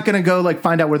 but you're not going to go like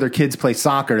find out where their kids play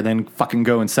soccer, then fucking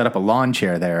go and set up a lawn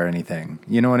chair there or anything.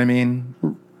 You know what I mean?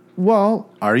 well,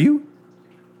 Are you?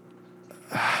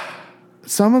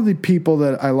 some of the people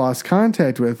that I lost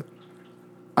contact with,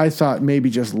 I thought maybe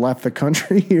just left the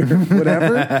country or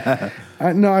whatever.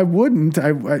 No, I wouldn't.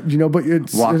 I but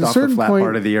it's Walked at a off the certain flat point.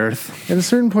 part of the earth. At a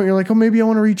certain point, you're like, oh, maybe I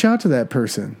want to reach out to that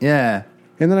person. Yeah.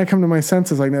 And then I come to my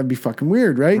senses, like that'd be fucking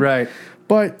weird, right? Right.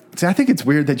 But See, I think it's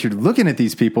weird that you're looking at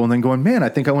these people and then going, man, I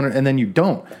think I want to, and then you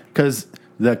don't. Because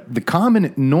the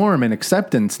common norm and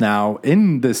acceptance now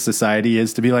in this society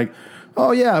is to be like,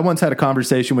 oh, yeah, I once had a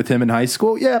conversation with him in high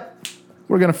school. Yeah,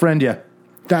 we're going to friend you.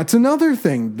 that's another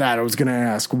thing that I was going to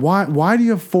ask. Why do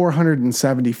you have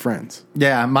 470 friends?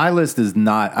 Yeah, my list is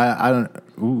not, I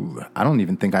don't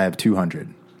even think I have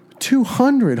 200.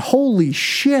 200? Holy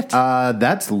shit.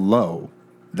 That's low.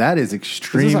 That is Is this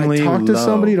extremely I talked low. to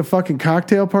somebody at a fucking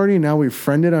cocktail party and now we've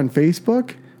friended on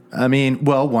Facebook? I mean,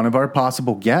 well, one of our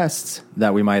possible guests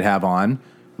that we might have on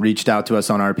reached out to us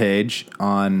on our page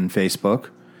on Facebook,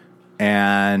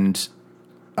 and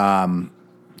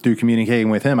through communicating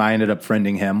with him, I ended up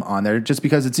friending him on there just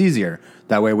because it's easier.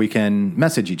 That way we can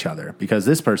message each other because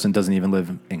this person doesn't even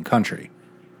live in country.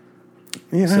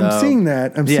 Yeah, I'm seeing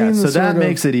that. I'm seeing the so that sort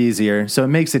makes it easier. So it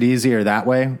makes it easier that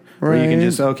way, where you can Right.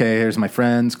 just, okay, here's my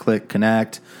friends, click,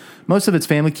 connect. Most of it's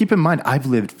family. Keep in mind, I've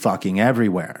lived fucking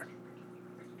everywhere.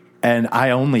 And I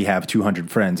only have 200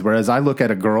 friends. Whereas I look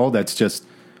at a girl that's just,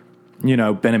 been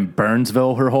in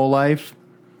Burnsville her whole life.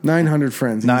 900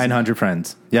 friends. 900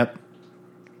 friends. Yep.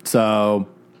 So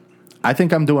I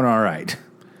think I'm doing all right.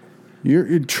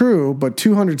 You're true, but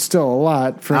 200 still a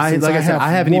lot. For instance, Like I said, have I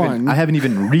haven't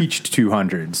even reached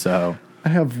 200. So I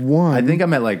have one. I think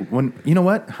I'm at like one. You know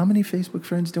what? How many Facebook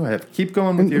friends do I have? Keep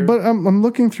going with your. But I'm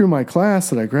looking through my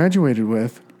class that I graduated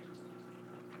with,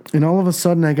 And all of a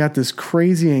sudden I got this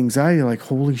crazy anxiety, like,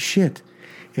 holy shit.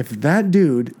 If that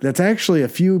dude that's actually a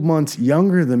few months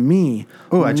younger than me.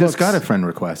 Oh, I just got a friend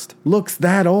request. Looks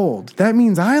that old. That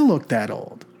means I look that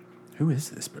old. Who is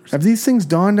this person? Have these things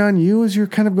dawned on you as you're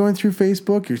kind of going through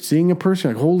Facebook? You're seeing a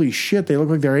person, like, holy shit, they look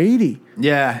like they're 80.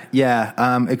 Yeah.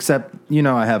 Except,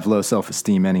 I have low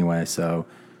self-esteem anyway, so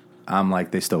I'm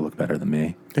like, they still look better than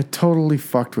me. It totally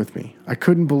fucked with me. I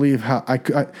couldn't believe how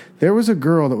there was a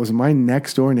girl that was my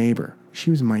next door neighbor.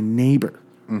 She was my neighbor.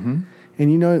 Mm-hmm.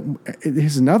 And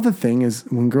here's another thing is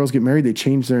when girls get married, they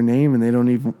change their name and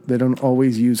they don't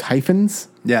always use hyphens.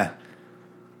 Yeah.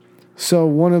 So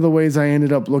one of the ways I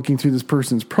ended up looking through this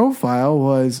person's profile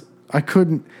was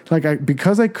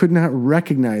because I could not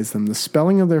recognize them. The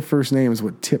spelling of their first name is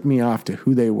what tipped me off to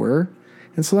who they were.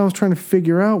 And so I was trying to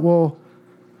figure out, well,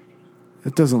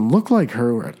 it doesn't look like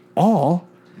her at all.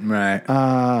 Right.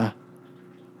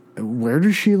 Where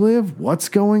does she live? What's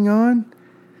going on?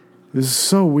 This is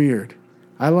so weird.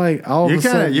 You're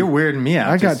weirding me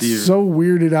out. I got so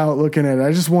weirded out looking at it.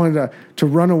 I just wanted to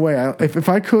run away. If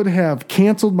I could have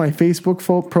canceled my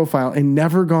Facebook profile and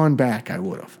never gone back, I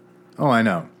would have. Oh, I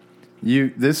know.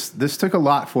 This took a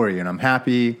lot for you, and I'm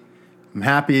happy. I'm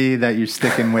happy that you're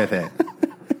sticking with it.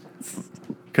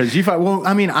 Because you fought. Well,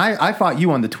 I mean, I fought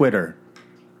you on the Twitter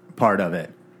part of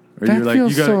it. Or you're like,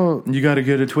 you got to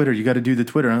go to Twitter. You got to do the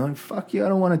Twitter. And I'm like, fuck you. I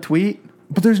don't want to tweet.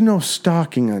 But there's no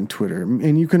stalking on Twitter,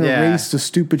 and you can erase the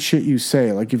stupid shit you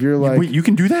say. Like if you're like, wait, you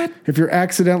can do that. If you're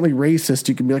accidentally racist,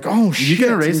 you can be like, oh shit, you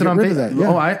can erase it on Facebook. Yeah.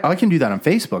 Oh, I can do that on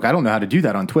Facebook. I don't know how to do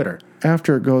that on Twitter.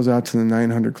 After it goes out to the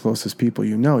 900 closest people,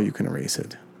 you can erase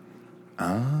it.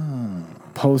 Oh.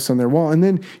 Posts on their wall, and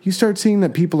then you start seeing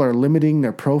that people are limiting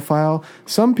their profile.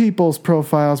 Some people's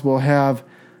profiles will have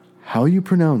how you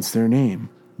pronounce their name,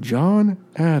 John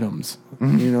Adams.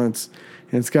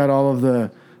 It's got all of the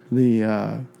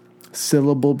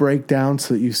syllable breakdown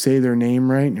so that you say their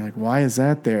name right. And you're like, why is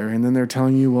that there? And then they're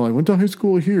telling you, well, I went to high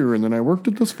school here, and then I worked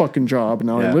at this fucking job, and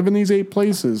now I live in these 8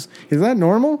 places. Is that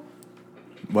normal?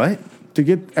 What? To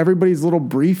get everybody's little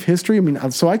brief history? I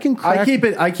mean, so I can I keep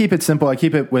it simple. I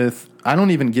keep it with, I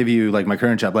don't even give you like my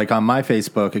current job. Like on my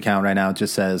Facebook account right now, it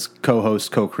just says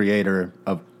co-host, co-creator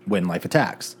of When Life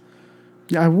Attacks.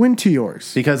 Yeah, I went to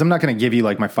yours. Because I'm not going to give you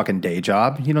like my fucking day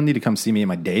job. You don't need to come see me in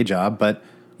my day job, but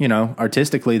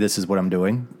artistically, this is what I'm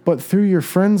doing. But through your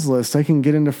friends list, I can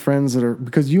get into friends that are,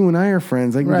 because you and I are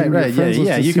friends, I can get into your friends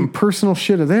list to see personal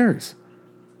shit of theirs.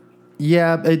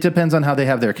 Yeah, it depends on how they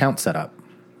have their account set up.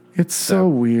 It's so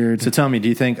weird. So tell me, do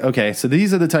you think, okay, so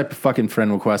these are the type of fucking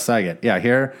friend requests I get. Yeah,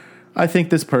 here, I think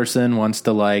this person wants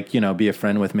to be a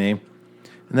friend with me.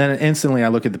 And then instantly I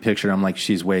look at the picture, I'm like,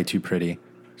 she's way too pretty.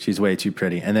 She's way too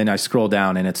pretty. And then I scroll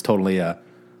down and it's totally I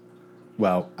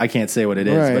can't say what it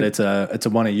is, but it's a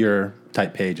one of your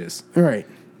type pages. Right.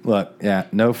 Look, yeah,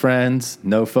 no friends,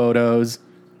 no photos,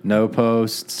 no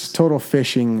posts. It's total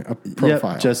phishing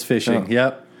profile. Yep, just phishing. Oh.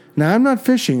 Yep. Now, I'm not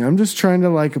fishing. I'm just trying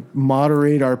to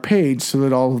moderate our page so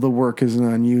that all of the work isn't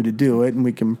on you to do it, and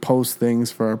we can post things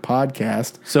for our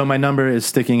podcast. So my number is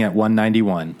sticking at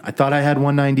 191. I thought I had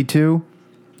 192.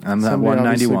 I'm at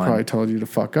 191. Probably told you to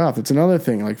fuck off. It's another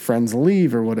thing, like friends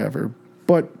leave or whatever.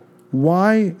 But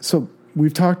why? So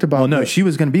we've talked about. Well, no, she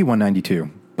was going to be 192,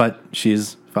 but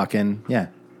she's fucking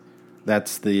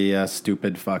That's the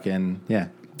stupid fucking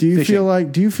Do you feel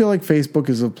like Facebook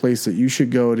is a place that you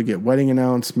should go to get wedding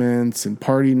announcements and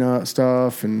party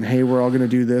stuff and hey, we're all going to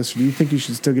do this? Or do you think you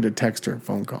should still get a text or a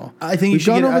phone call? I think you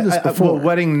should get over this before.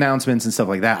 Wedding announcements and stuff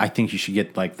like that. I think you should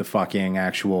get the fucking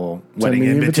actual wedding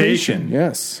invitation.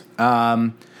 Yes.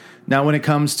 Now, when it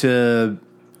comes to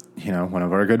one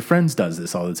of our good friends does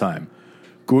this all the time.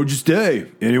 Gorgeous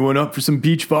day. Anyone up for some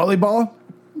beach volleyball?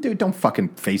 Dude, don't fucking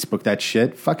Facebook that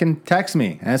shit. Fucking text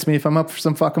me. Ask me if I'm up for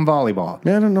some fucking volleyball.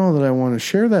 Yeah, I don't know that I want to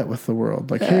share that with the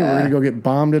world. Like, hey, we're going to go get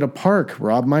bombed at a park.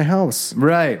 Rob my house.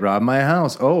 Right, rob my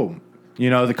house. Oh,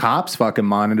 the cops fucking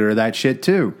monitor that shit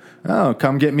too. Oh,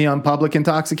 come get me on public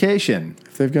intoxication.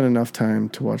 If they've got enough time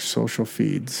to watch social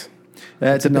feeds.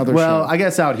 That's another show. I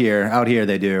guess out here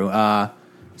they do.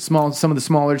 Some of the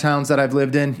smaller towns that I've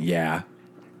lived in, yeah.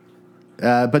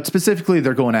 But specifically,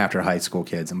 they're going after high school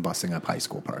kids and busting up high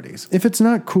school parties. If it's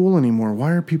not cool anymore,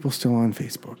 why are people still on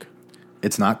Facebook?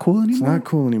 It's not cool anymore? It's not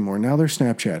cool anymore. Now they're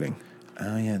Snapchatting.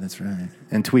 Oh, yeah, that's right.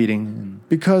 And tweeting.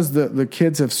 Because the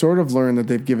kids have sort of learned that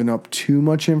they've given up too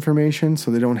much information, so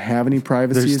they don't have any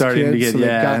privacy as kids, so they've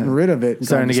gotten rid of it.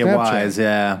 Starting to get wise,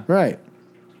 yeah. Right.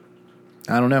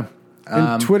 I don't know.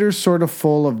 And Twitter's sort of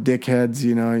full of dickheads,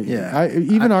 you know. Yeah.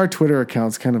 Our Twitter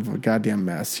account's kind of a goddamn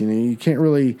mess. You know, you can't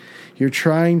really. You're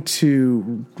trying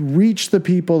to reach the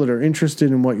people that are interested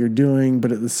in what you're doing,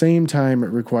 but at the same time, it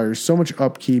requires so much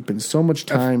upkeep and so much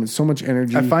time and so much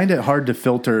energy. I find it hard to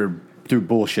filter through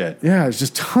bullshit. Yeah, it's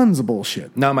just tons of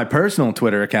bullshit. Now, my personal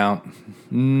Twitter account,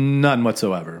 none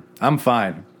whatsoever. I'm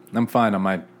fine. I'm fine on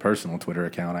my personal Twitter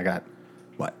account. I got,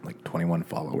 like 21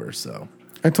 followers, so.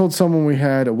 I told someone we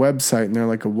had a website, and they're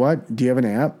like, what? Do you have an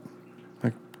app?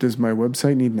 Like, does my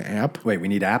website need an app? Wait, we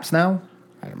need apps now?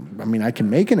 I mean, I can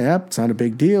make an app. It's not a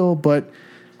big deal, but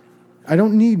I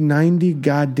don't need 90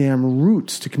 goddamn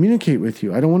routes to communicate with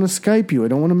you. I don't want to Skype you. I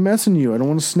don't want to message you. I don't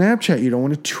want to Snapchat you. I don't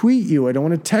want to tweet you. I don't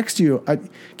want to text you.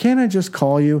 Can't I just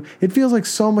call you? It feels like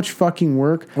so much fucking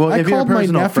work. Well, I called my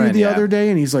nephew the other day,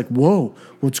 and he's like, whoa,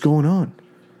 what's going on?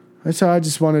 So I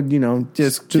just wanted, you know,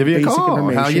 just give you a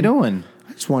call. How you doing?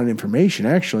 I just wanted information,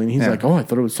 actually. And he's like, oh, I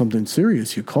thought it was something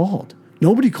serious. You called.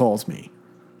 Nobody calls me.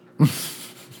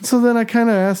 So then I kind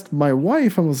of asked my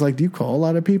wife, I was like, do you call a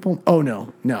lot of people? Oh,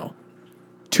 no.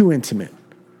 Too intimate.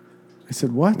 I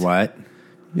said, what? What?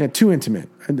 Yeah, too intimate.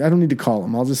 I don't need to call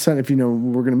them. I'll just send, if you know,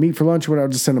 we're going to meet for lunch or whatever,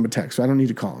 I'll just send them a text. So I don't need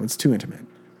to call them. It's too intimate.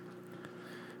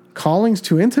 Calling's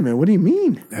too intimate. What do you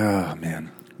mean? Oh,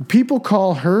 man. People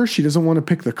call her. She doesn't want to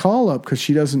pick the call up because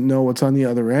she doesn't know what's on the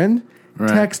other end. Right.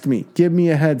 Text me. Give me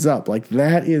a heads up. Like,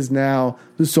 that is now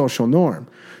the social norm.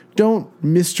 Don't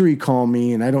mystery call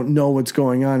me and I don't know what's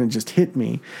going on and just hit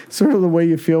me. Sort of the way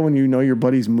you feel when you know your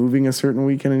buddy's moving a certain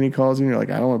weekend and he calls you and you're like,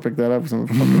 I don't want to pick that up.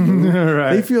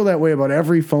 Right. They feel that way about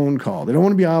every phone call. They don't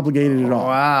want to be obligated at all.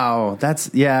 Wow.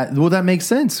 Well, that makes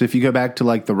sense. If you go back to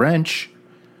like the wrench,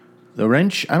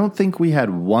 I don't think we had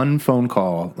one phone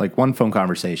call, like one phone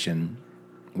conversation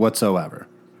whatsoever.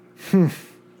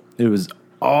 It was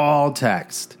all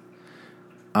text.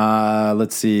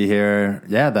 Let's see here.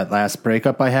 Yeah, that last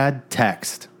breakup I had,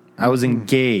 text. I was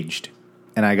engaged,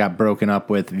 and I got broken up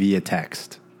with via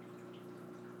text.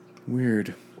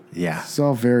 Weird. Yeah. It's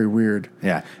all very weird.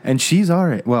 Yeah. And she's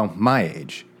my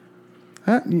age.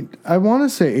 I want to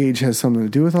say age has something to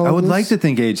do with all of this. I would like to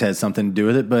think age has something to do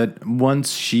with it, but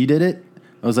once she did it,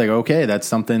 I was like, okay, that's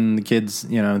something the kids,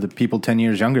 you know, the people 10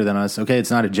 years younger than us, okay,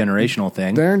 it's not a generational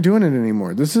thing. They aren't doing it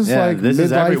anymore. This is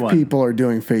midlife people are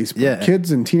doing Facebook. Yeah.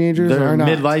 Kids and teenagers are not.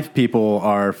 Midlife people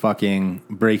are fucking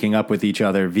breaking up with each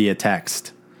other via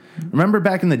text. Remember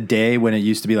back in the day when it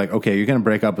used to be like, okay, you're going to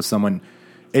break up with someone,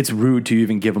 it's rude to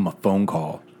even give them a phone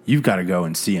call. You've got to go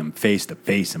and see them face to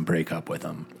face and break up with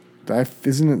them.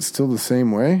 Isn't it still the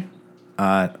same way?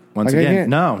 Once again,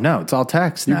 no, it's all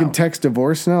text now. You can text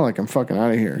divorce now? Like, I'm fucking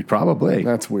out of here. Probably.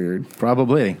 That's weird.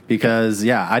 Probably. Because,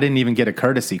 I didn't even get a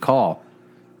courtesy call.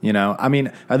 You know, I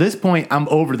mean, at this point, I'm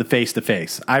over the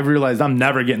face-to-face. I've realized I'm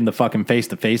never getting the fucking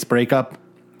face-to-face breakup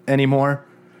anymore.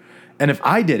 And if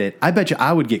I did it, I bet you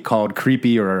I would get called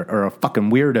creepy or a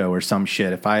fucking weirdo or some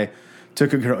shit if I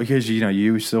took a girl. Because, you know,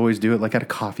 you used to always do it like at a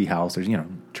coffee house or, you know,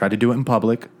 try to do it in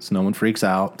public so no one freaks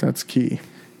out. That's key.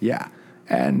 Yeah.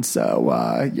 And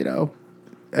so, you know,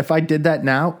 if I did that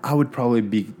now, I would probably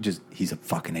be he's a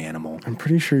fucking animal. I'm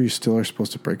pretty sure you still are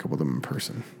supposed to break up with him in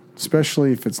person.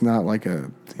 Especially if it's not like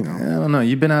a, you know. I don't know.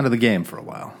 You've been out of the game for a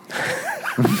while.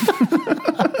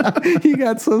 He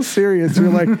got so serious. You're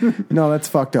like, no, that's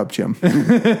fucked up, Jim.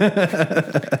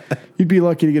 You'd be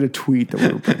lucky to get a tweet that we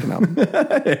were breaking up.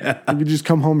 Yeah. You could just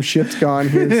come home, shit's gone.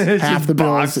 Here's half the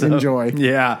bills. Enjoy.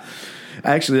 Yeah.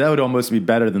 Actually, that would almost be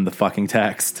better than the fucking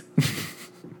text.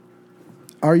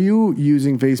 Are you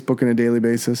using Facebook on a daily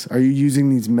basis? Are you using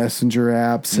these messenger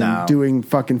apps and doing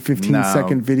fucking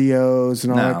 15-second videos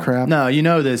and all that crap? No, you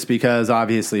know this because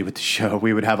obviously with the show,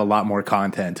 we would have a lot more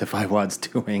content if I was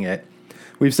doing it.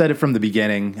 We've said it from the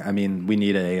beginning. I mean, we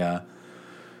need a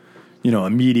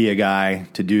media guy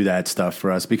to do that stuff for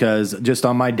us because just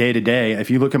on my day-to-day, if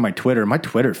you look at my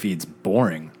Twitter feed's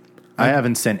boring. I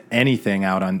haven't sent anything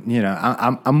out on, you know,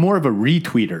 I'm more of a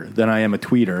retweeter than I am a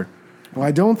tweeter. Well,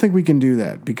 I don't think we can do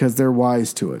that because they're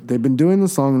wise to it. They've been doing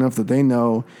this long enough that they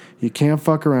know you can't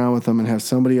fuck around with them and have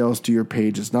somebody else do your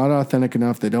page. It's not authentic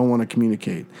enough. They don't want to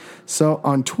communicate. So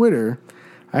on Twitter,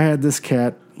 I had this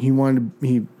cat. He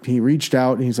reached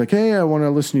out and he's like, hey, I want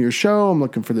to listen to your show. I'm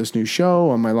looking for this new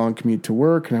show on my long commute to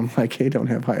work. And I'm like, hey, don't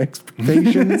have high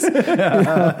expectations. You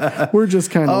know, we're just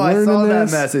kind of learning this. I saw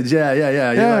that message. Yeah.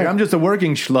 You're like, I'm just a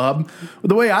working schlub.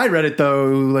 The way I read it, though,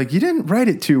 like, you didn't write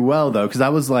it too well, though, because I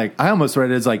was like, I almost read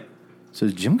it as like, so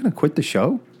is Jim going to quit the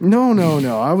show? No.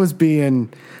 I was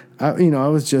being, I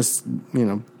was just, you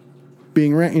know,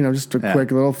 being, just a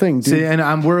quick little thing. Dude. See,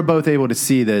 and we're both able to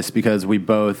see this because we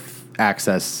both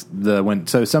access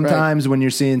so sometimes when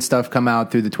you're seeing stuff come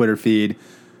out through the Twitter feed,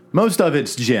 most of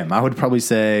it's Jim. I would probably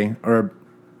say, or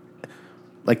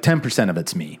like 10% of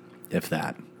it's me, if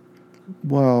that.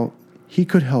 Well, he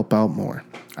could help out more.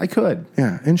 I could.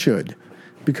 Yeah, and should.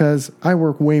 Because I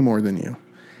work way more than you.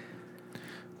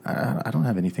 I don't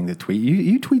have anything to tweet.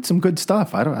 You tweet some good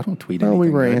stuff. I don't tweet anything. Well, we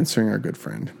were good. answering our good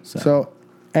friend. So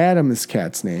Adam is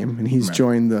Kat's name, and he's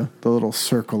joined the little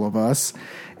circle of us.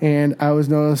 And I was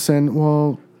noticing,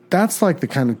 well, that's like the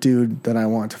kind of dude that I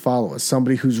want to follow us.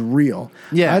 Somebody who's real.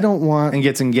 Yeah. I don't want... And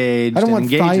gets engaged. I don't want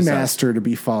Thigh Master to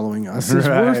be following us. It's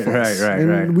worthless. Right.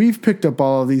 And we've picked up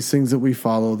all of these things that we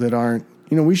follow that aren't...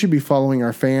 we should be following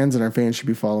our fans, and our fans should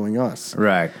be following us.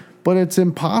 Right. But it's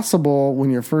impossible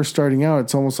when you're first starting out.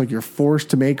 It's almost like you're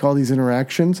forced to make all these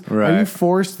interactions. Right. Are you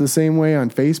forced the same way on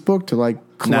Facebook to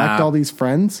collect all these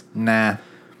friends? Nah.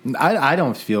 I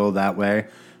don't feel that way.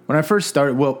 When I first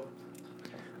started,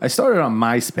 I started on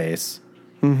MySpace.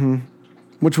 Mm-hmm.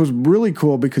 Which was really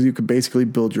cool because you could basically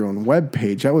build your own web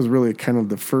page. That was really kind of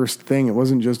the first thing. It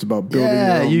wasn't just about building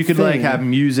your own you could thing. have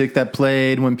music that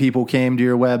played when people came to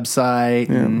your website.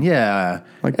 Yeah.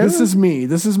 And this is me.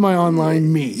 This is my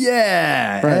online me.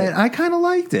 Yeah. Right. And I kind of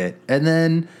liked it. And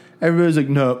then everybody's like,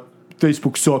 no,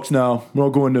 Facebook sucks now. We're all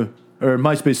going to... Or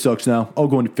MySpace sucks now. I'll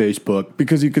go into Facebook.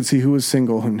 Because you could see who was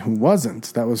single and who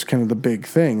wasn't. That was kind of the big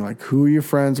thing. Like, who are you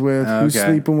friends with? Okay. Who's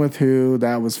sleeping with who?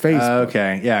 That was Facebook.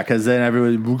 Okay, yeah, because then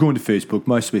everybody, we're going to Facebook.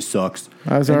 MySpace sucks.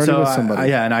 I was already with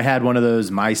somebody. And I had one of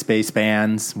those MySpace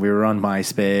bands. We were on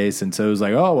MySpace. And so it was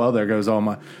like, oh, well, there goes all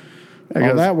my...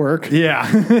 that work. Yeah.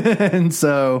 And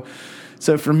so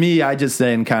for me, I just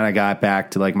then kind of got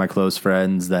back to my close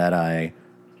friends that I...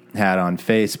 had on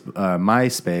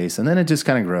MySpace, and then it just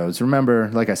kind of grows. Remember,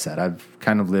 like I said, I've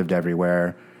kind of lived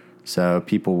everywhere, so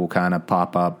people will kind of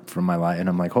pop up from my life, and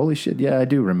I'm like, holy shit, yeah, I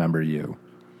do remember you.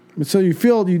 So you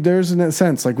feel there's in a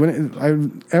sense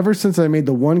ever since I made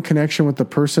the one connection with the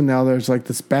person, now there's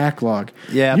this backlog.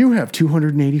 Yeah, you have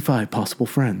 285 possible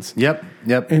friends. Yep,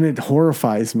 and it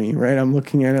horrifies me. Right, I'm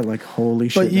looking at it like, holy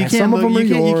shit. But you can't. Some of them are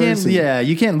yours.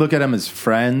 You can't look at them as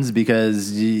friends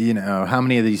because how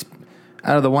many of these.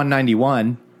 Out of the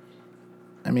 191,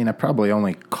 I probably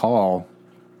only call.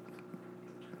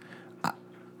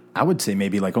 I would say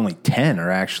maybe only 10 are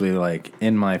actually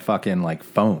in my fucking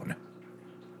phone.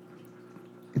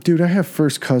 Dude, I have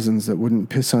first cousins that wouldn't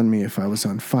piss on me if I was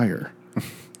on fire.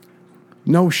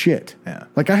 No shit. Yeah.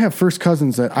 I have first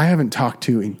cousins that I haven't talked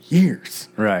to in years.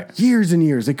 Right. Years and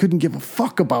years. They couldn't give a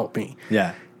fuck about me.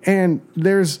 Yeah. And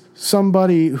there's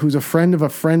somebody who's a friend of a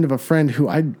friend of a friend who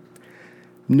I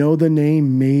know the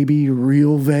name maybe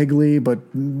real vaguely, but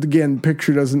again,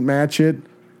 picture doesn't match it.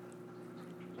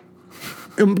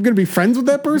 I'm going to be friends with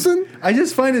that person? I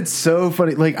just find it so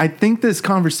funny. I think this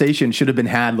conversation should have been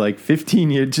had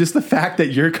 15 years. Just the fact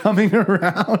that you're coming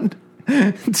around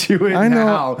to it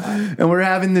now. And we're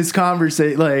having this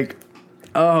conversation.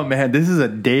 Oh, man, this is a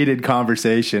dated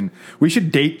conversation. We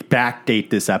should backdate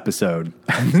this episode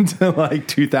to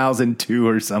 2002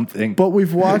 or something. But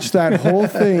we've watched that whole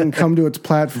thing come to its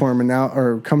platform and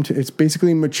now, it's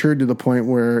basically matured to the point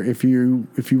where if you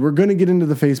were going to get into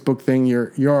the Facebook thing,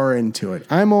 you're into it.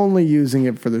 I'm only using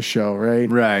it for the show, right?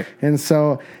 Right. And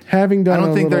so having done, I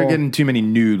don't think they're getting too many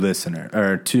new listeners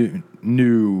or too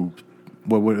new.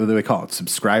 What do they call it?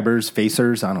 Subscribers,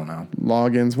 facers? I don't know.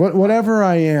 Logins, whatever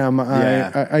I am.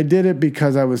 Yeah. I did it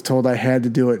because I was told I had to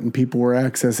do it, and people were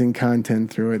accessing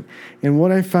content through it. And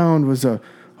what I found was a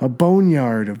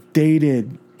boneyard of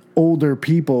dated, older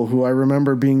people who I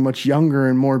remember being much younger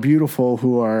and more beautiful,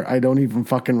 who I don't even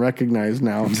fucking recognize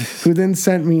now, who then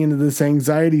sent me into this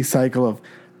anxiety cycle of,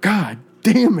 God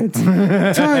damn it,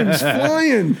 time's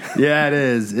flying. Yeah, it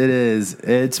is. It is.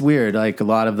 It's weird. A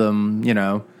lot of them,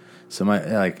 So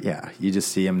you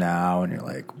just see them now, and you're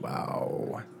like,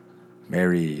 wow,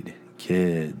 married,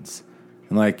 kids,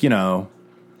 and it's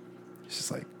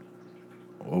just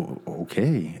oh,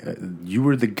 okay, you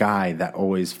were the guy that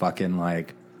always fucking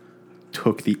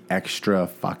took the extra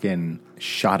fucking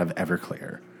shot of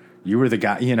Everclear. You were the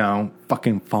guy,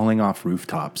 fucking falling off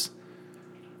rooftops.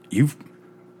 You've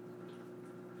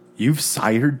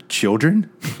sired children?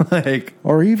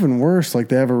 Or even worse,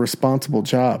 they have a responsible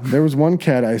job. There was one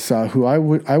cat I saw who I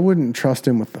wouldn't trust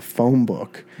him with the phone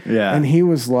book. Yeah. And he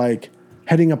was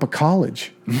heading up a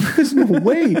college. There's no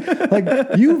way.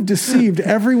 You've deceived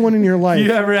everyone in your life. If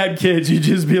you ever had kids, you'd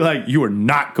just be you are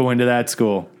not going to that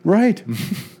school. Right.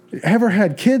 Ever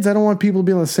had kids? I don't want people to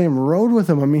be on the same road with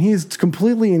him. He's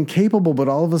completely incapable, but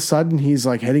all of a sudden he's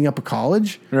heading up a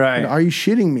college? Right. Are you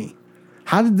shitting me?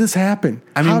 How did this happen?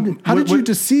 I mean, how did you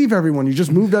deceive everyone? You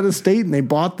just moved out of state and they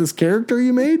bought this character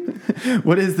you made?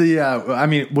 What is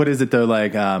what is it though?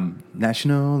 Like,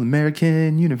 National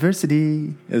American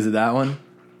University. Is it that one?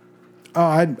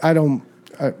 Oh, I don't.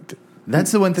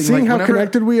 That's the one thing. Seeing how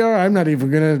connected we are, I'm not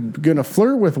even gonna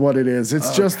flirt with what it is.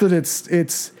 It's just that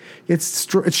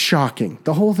it's shocking.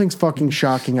 The whole thing's fucking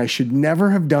shocking. I should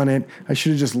never have done it. I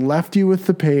should have just left you with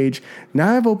the page.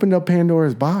 Now I've opened up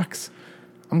Pandora's box.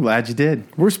 I'm glad you did.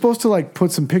 We're supposed to like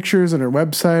put some pictures on our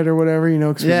website or whatever,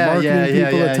 because we're marketing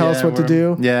people that tell us what to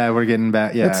do. Yeah, we're getting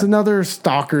back. Yeah, it's another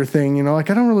stalker thing. Like,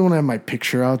 I don't really want to have my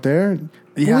picture out there.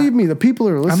 Yeah. Believe me, the people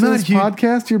who are listening to this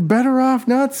podcast, you're better off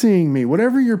not seeing me.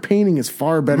 Whatever you're painting is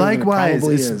far better than it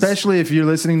probably is. Especially if you're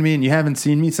listening to me and you haven't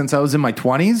seen me since I was in my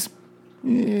 20s.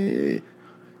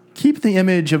 Keep the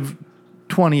image of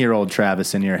 20-year-old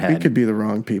Travis in your head. We could be the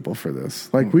wrong people for this.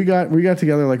 Like, we got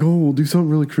together like, oh, we'll do something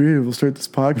really creative. We'll start this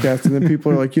podcast. And then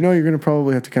people are like, you're going to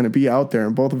probably have to kind of be out there.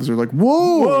 And both of us are like,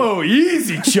 whoa,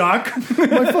 easy, Chuck.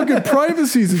 My fucking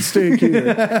privacy's at stake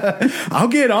here. I'll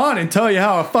get on and tell you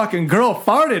how a fucking girl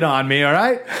farted on me, all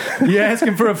right? You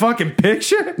asking for a fucking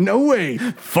picture? No way.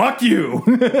 Fuck you.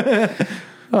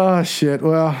 Oh, shit.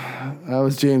 Well, I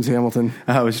was James Hamilton.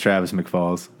 I was Travis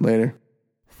McFalls. Later.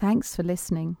 Thanks for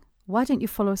listening. Why don't you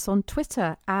follow us on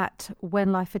Twitter at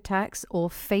When Life Attacks or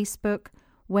Facebook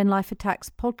When Life Attacks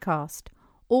Podcast,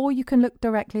 or you can look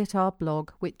directly at our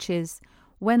blog, which is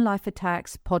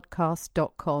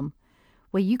whenlifeattackspodcast.com,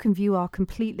 where you can view our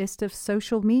complete list of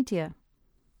social media.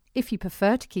 If you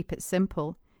prefer to keep it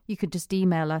simple, you could just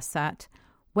email us at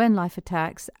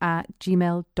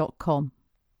whenlifeattacks@gmail.com.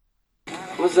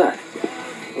 What's that?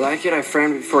 Like it? I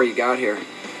framed it before you got here.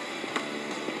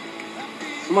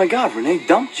 Oh my God, Renee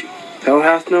dumped you. Hell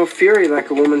hath no fury like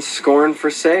a woman scorned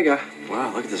for Sega.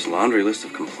 Wow, look at this laundry list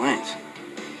of complaints.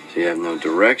 So you have no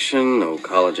direction, no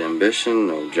college ambition,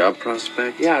 no job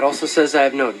prospect? Yeah, it also says I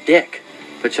have no dick.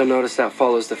 But you'll notice that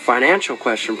follows the financial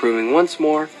question, proving once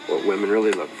more what women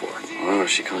really look for. Oh,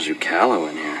 she calls you callow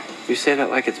in here. You say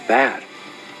that like it's bad.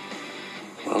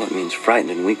 Well, it means frightened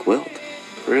and weak-willed.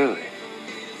 Really?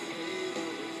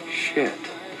 Shit.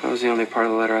 That was the only part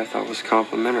of the letter I thought was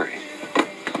complimentary.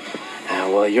 Yeah,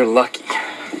 well, you're lucky.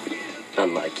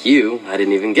 Unlike you, I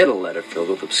didn't even get a letter filled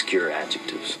with obscure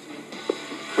adjectives.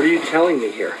 What are you telling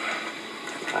me here?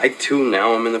 I, too,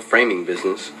 now am in the framing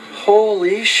business.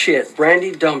 Holy shit,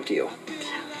 Brandy dumped you.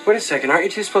 Wait a second, aren't you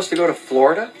two supposed to go to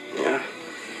Florida? Yeah.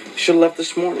 Should have left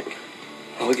this morning.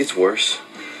 Oh, it gets worse.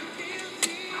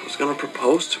 I was gonna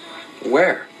propose to her.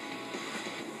 Where?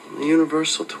 The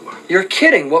Universal tour. You're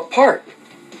kidding, what part?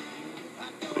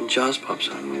 When Jaws pops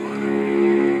out of the water.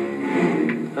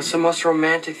 That's the most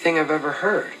romantic thing I've ever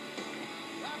heard.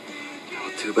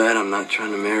 Well, too bad I'm not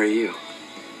trying to marry you.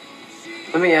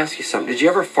 Let me ask you something. Did you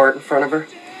ever fart in front of her?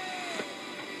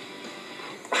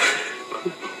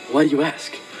 Why do you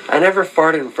ask? I never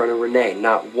farted in front of Renee,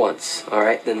 not once, all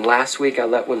right? Then last week I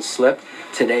let one slip.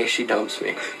 Today she dumps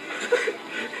me.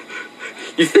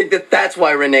 You think that's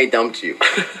why Renee dumped you?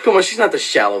 Come on, she's not the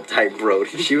shallow type,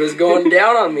 Brody. She was going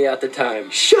down on me at the time.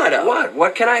 Shut up. What?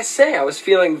 What can I say? I was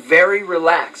feeling very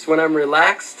relaxed. When I'm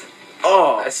relaxed,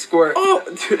 I squirt. Oh,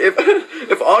 dude,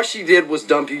 if all she did was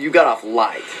dump you, you got off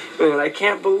light. Man, I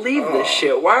can't believe this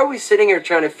shit. Why are we sitting here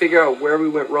trying to figure out where we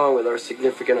went wrong with our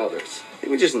significant others? I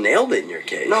think we just nailed it in your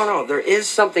case. No, there is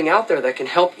something out there that can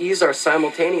help ease our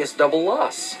simultaneous double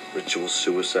loss. Ritual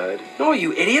suicide? No,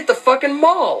 you idiot, the fucking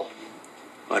mall.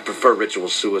 I prefer ritual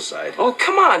suicide. Oh,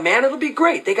 come on, man, it'll be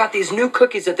great. They got these new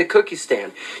cookies at the cookie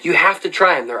stand. You have to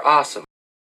try them, they're awesome.